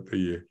get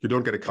you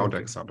don't get a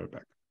counterexample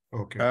back.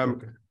 Okay.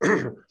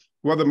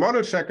 Well, the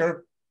model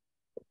checker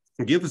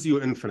gives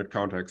you infinite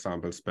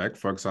counterexamples back.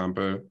 For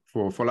example,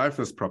 for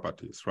liveness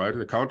properties, right?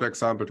 A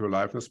counterexample to a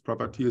liveness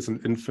property is an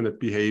infinite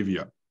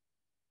behavior.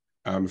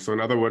 So in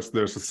other words,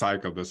 there's a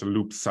cycle, there's a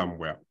loop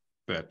somewhere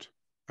that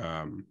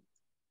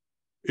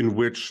in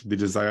which the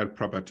desired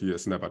property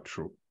is never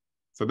true.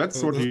 So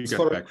that's what you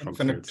get back from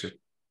TLC.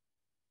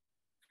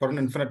 For an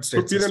infinite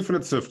state system. Could be an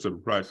infinite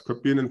system, right?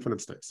 Could be an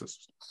infinite state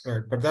system.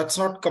 Right, but that's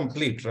not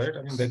complete, right?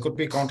 I mean, there could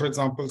be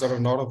counterexamples that are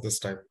not of this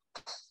type.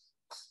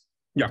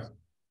 Yeah.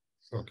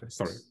 Okay.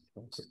 Sorry.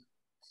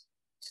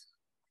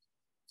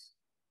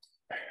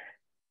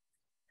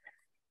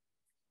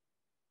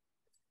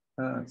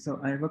 So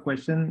I have a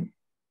question.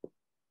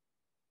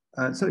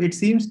 So it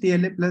seems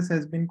TLA Plus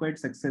has been quite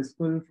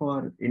successful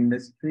for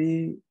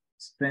industry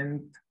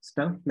strength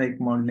stuff like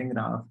modeling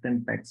Raft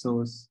and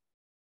Paxos.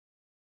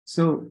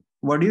 So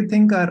what do you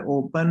think are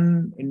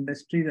open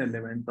industry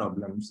relevant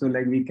problems? So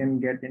like we can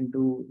get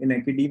into, in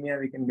academia,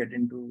 we can get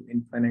into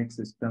infinite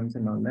systems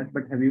and all that,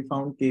 but have you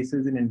found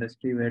cases in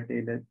industry where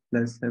TLA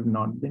plus have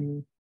not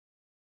been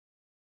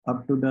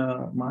up to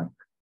the mark?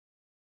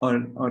 Or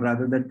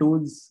rather the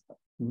tools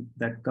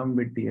that come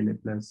with TLA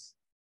plus?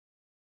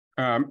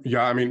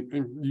 Yeah, I mean,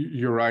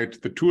 you're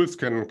right. The tools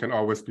can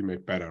always be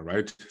made better,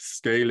 right?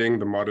 Scaling,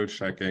 the model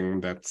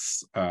checking,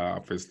 that's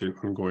obviously an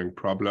ongoing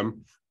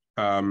problem.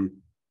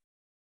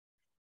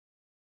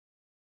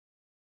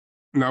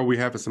 Now we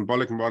have a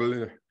symbolic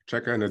model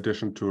checker in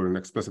addition to an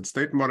explicit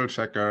state model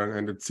checker,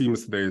 and it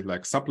seems they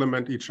like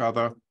supplement each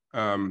other.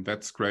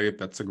 That's great.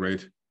 That's a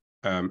great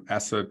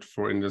asset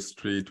for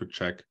industry to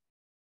check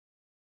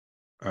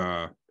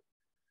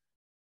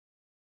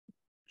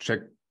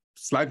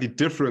slightly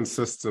different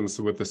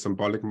systems with the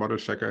symbolic model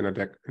checker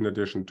in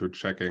addition to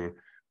checking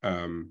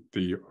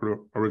the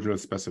original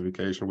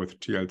specification with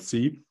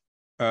TLC.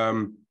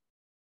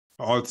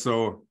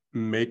 Also,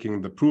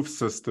 making the proof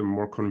system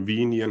more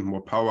convenient,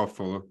 more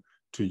powerful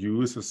to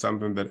use is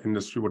something that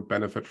industry would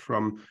benefit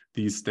from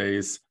these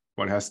days.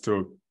 One has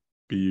to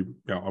be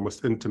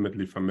almost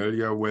intimately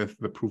familiar with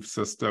the proof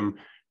system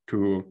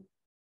to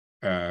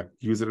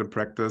use it in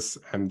practice.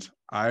 And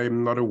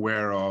I'm not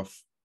aware of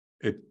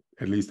it,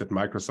 at least at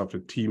Microsoft, a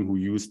team who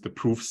used the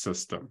proof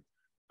system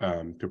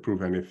to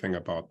prove anything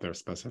about their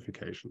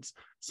specifications.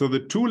 So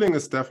the tooling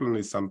is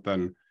definitely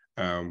something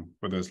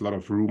where there's a lot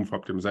of room for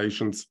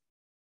optimizations,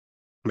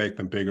 make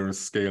them bigger,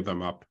 scale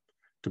them up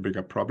to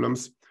bigger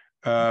problems.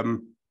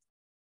 On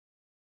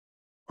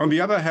the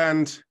other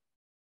hand,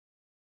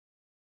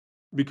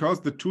 because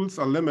the tools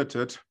are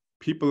limited,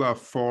 people are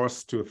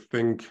forced to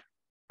think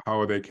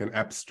how they can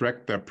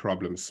abstract their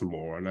problems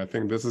more. And I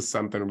think this is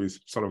something we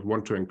sort of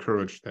want to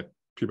encourage, that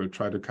people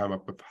try to come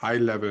up with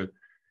high-level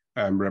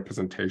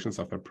representations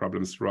of their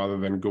problems rather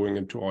than going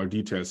into all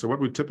details. So what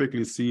we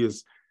typically see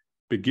is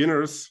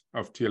beginners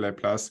of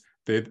TLA+,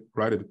 they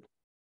write an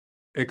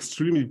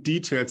extremely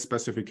detailed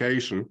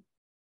specification,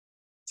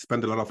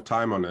 spend a lot of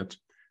time on it,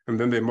 and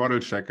then they model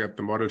check it.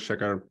 The model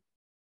checker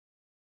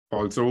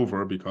falls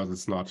over because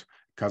it's not,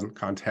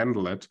 can't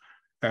handle it.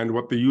 And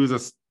what the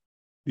users,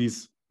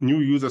 these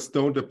new users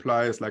don't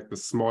apply is like the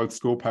small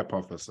scope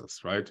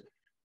hypothesis, right?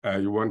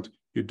 You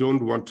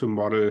don't want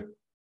to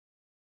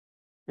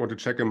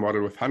check a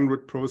model with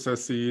 100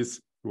 processes.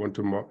 You want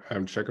to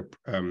check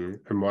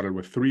a model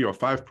with 3 or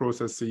 5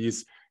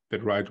 processes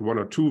that write 1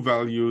 or 2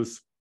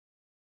 values.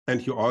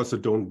 And you also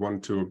don't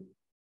want to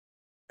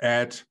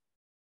add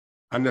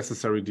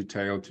unnecessary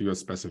detail to your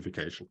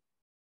specification.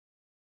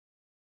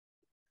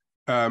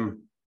 And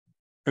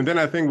then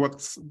I think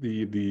what's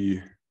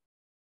the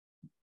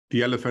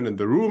elephant in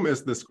the room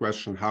is this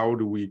question: how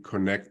do we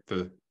connect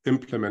the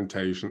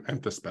implementation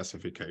and the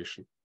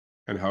specification?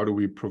 And how do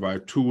we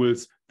provide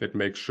tools that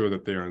make sure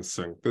that they are in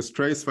sync? This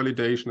trace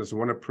validation is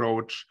one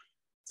approach.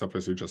 It's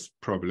obviously just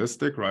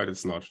probabilistic, right?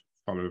 It's not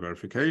formal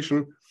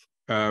verification.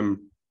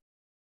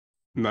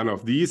 None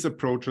of these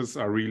approaches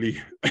are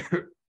really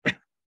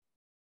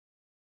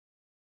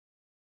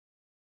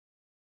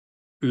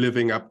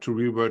living up to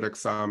real-world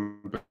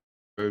examples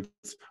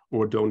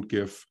or don't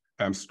give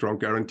strong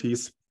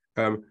guarantees.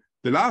 The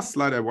last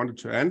slide I wanted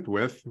to end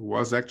with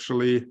was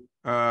actually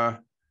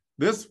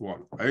this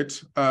one,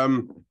 right?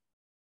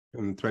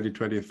 In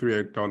 2023,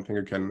 I don't think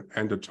I can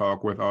end a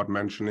talk without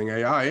mentioning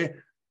AI.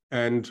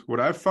 And what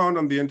I've found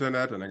on the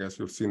internet, and I guess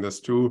you've seen this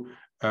too,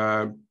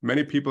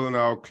 many people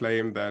now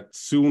claim that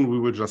soon we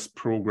will just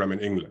program in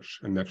English,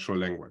 in natural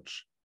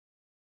language.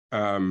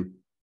 And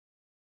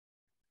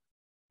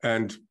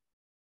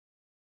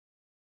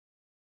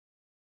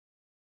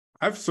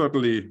I've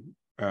certainly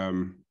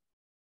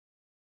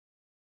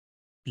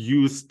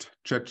used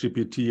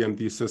ChatGPT and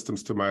these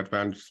systems to my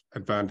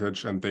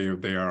advantage, and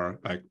they are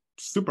like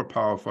super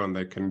powerful and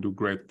they can do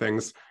great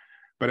things.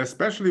 But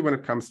especially when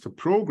it comes to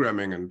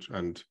programming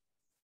and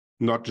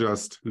not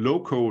just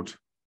low-code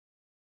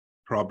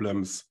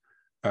problems,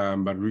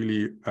 but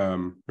really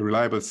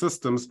reliable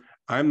systems,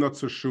 I'm not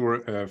so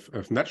sure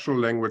if natural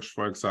language,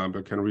 for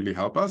example, can really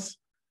help us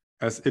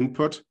as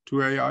input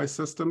to AI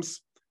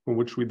systems from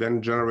which we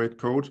then generate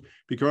code.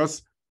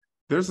 Because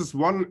there's this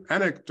one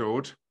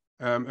anecdote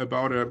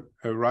about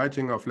a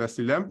writing of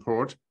Leslie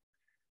Lamport,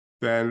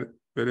 then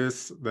that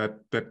is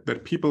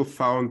that people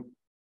found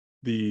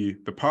the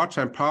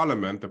part-time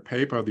parliament,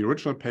 the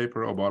original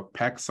paper about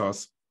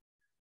Paxos,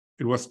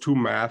 it was too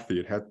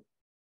mathy.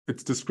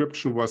 Its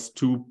description was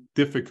too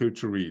difficult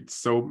to read.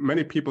 So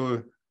many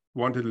people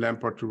wanted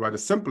Lamport to write a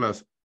simpler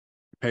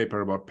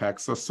paper about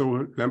Paxos.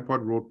 So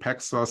Lamport wrote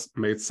Paxos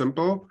Made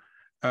Simple.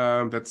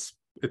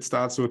 It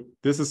starts with,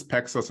 this is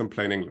Paxos in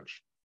plain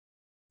English.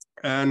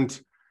 And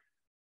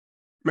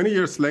many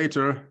years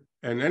later,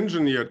 an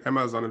engineer at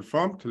Amazon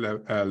informed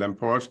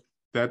Lamport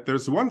that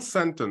there's one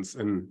sentence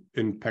in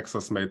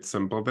Paxos Made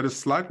Simple that is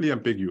slightly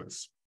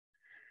ambiguous.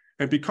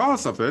 And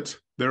because of it,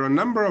 there are a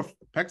number of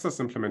Paxos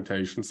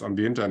implementations on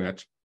the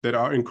internet that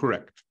are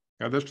incorrect.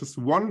 Now, there's just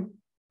one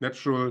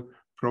natural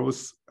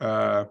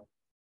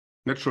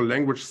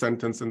language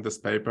sentence in this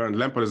paper, and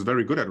Lamport is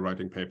very good at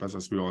writing papers,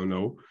 as we all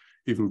know,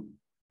 even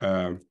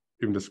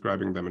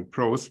describing them in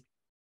prose,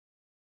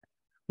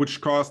 which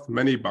caused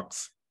many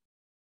bugs.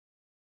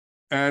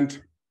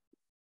 And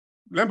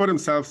Lamport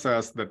himself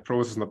says that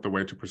prose is not the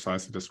way to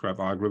precisely describe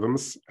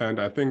algorithms. And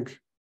I think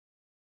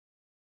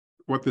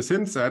what this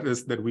hints at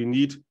is that we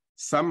need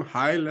some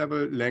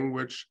high-level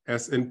language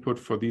as input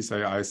for these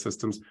AI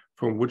systems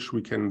from which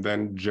we can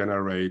then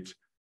generate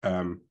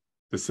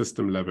the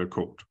system-level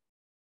code.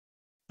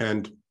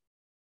 And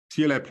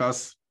TLA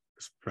Plus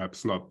is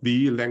perhaps not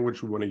the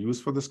language we want to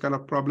use for this kind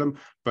of problem,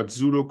 but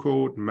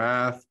pseudocode,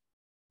 math,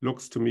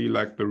 looks to me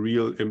like the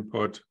real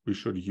input we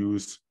should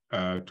use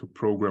to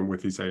program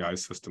with these AI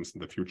systems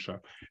in the future.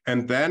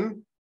 And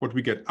then what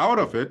we get out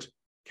of it,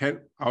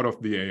 out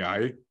of the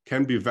AI,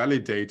 can be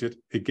validated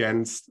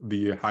against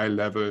the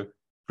high-level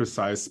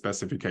precise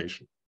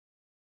specification.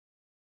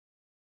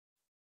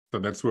 So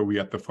that's where we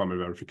add the formal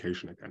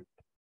verification again.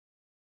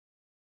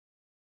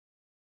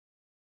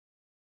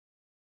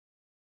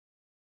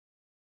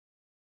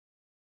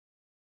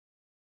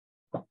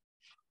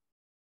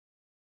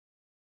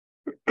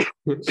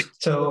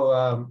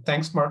 So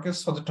thanks,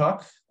 Markus, for the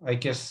talk. I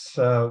guess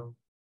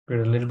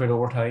we're a little bit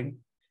over time.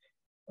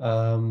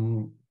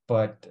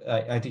 But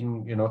I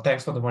think,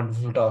 thanks for the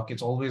wonderful talk.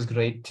 It's always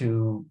great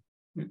to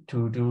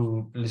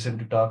listen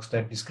to talks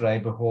that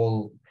describe a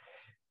whole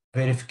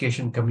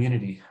verification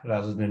community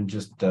rather than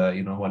just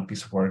one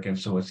piece of work. And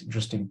so it's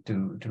interesting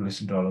to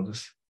listen to all of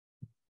this.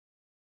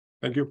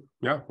 Thank you.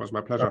 Yeah, it was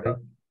my pleasure. Okay.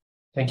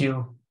 Thank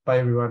you. Bye,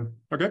 everyone.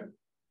 Okay.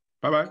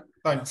 Bye-bye.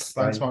 Thanks,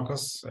 Bye.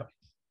 Markus. Yeah.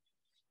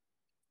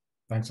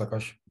 Thanks,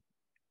 Akash.